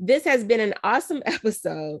 this has been an awesome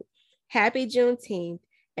episode. Happy Juneteenth,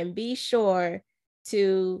 and be sure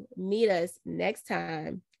to meet us next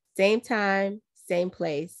time, same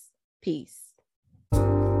place. Peace.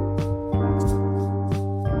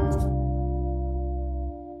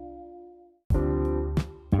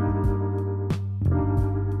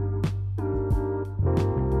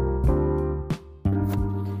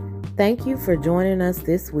 Thank you for joining us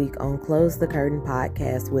this week on Close the Curtain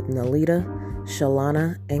podcast with Nalita,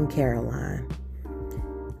 Shalana, and Caroline.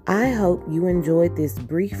 I hope you enjoyed this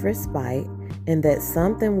brief respite and that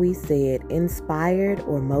something we said inspired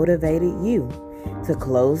or motivated you to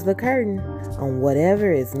close the curtain on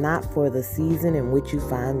whatever is not for the season in which you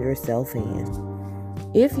find yourself in.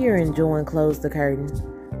 If you're enjoying Close the Curtain,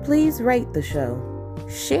 please rate the show.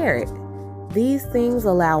 Share it. These things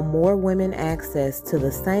allow more women access to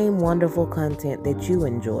the same wonderful content that you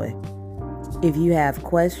enjoy. If you have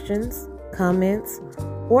questions, comments,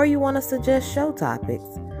 or you want to suggest show topics,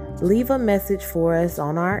 leave a message for us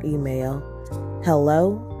on our email,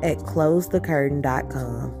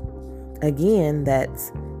 hello@closethecurtain.com. Again,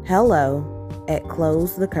 that's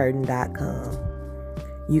hello@closethecurtain.com.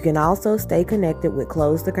 You can also stay connected with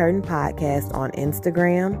Close the Curtain Podcast on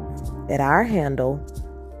Instagram at our handle,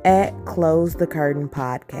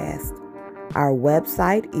 @CloseTheCurtainPodcast. Our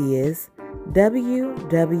website is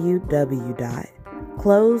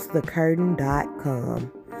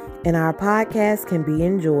www.closethecurtain.com, and our podcast can be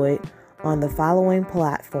enjoyed on the following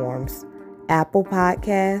platforms: Apple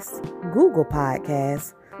Podcasts, Google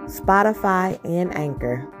Podcasts, Spotify, and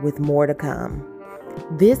Anchor, with more to come.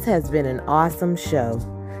 This has been an awesome show.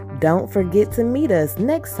 Don't forget to meet us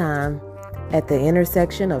next time at the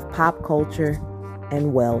intersection of pop culture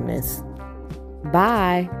and wellness.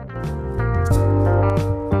 Bye.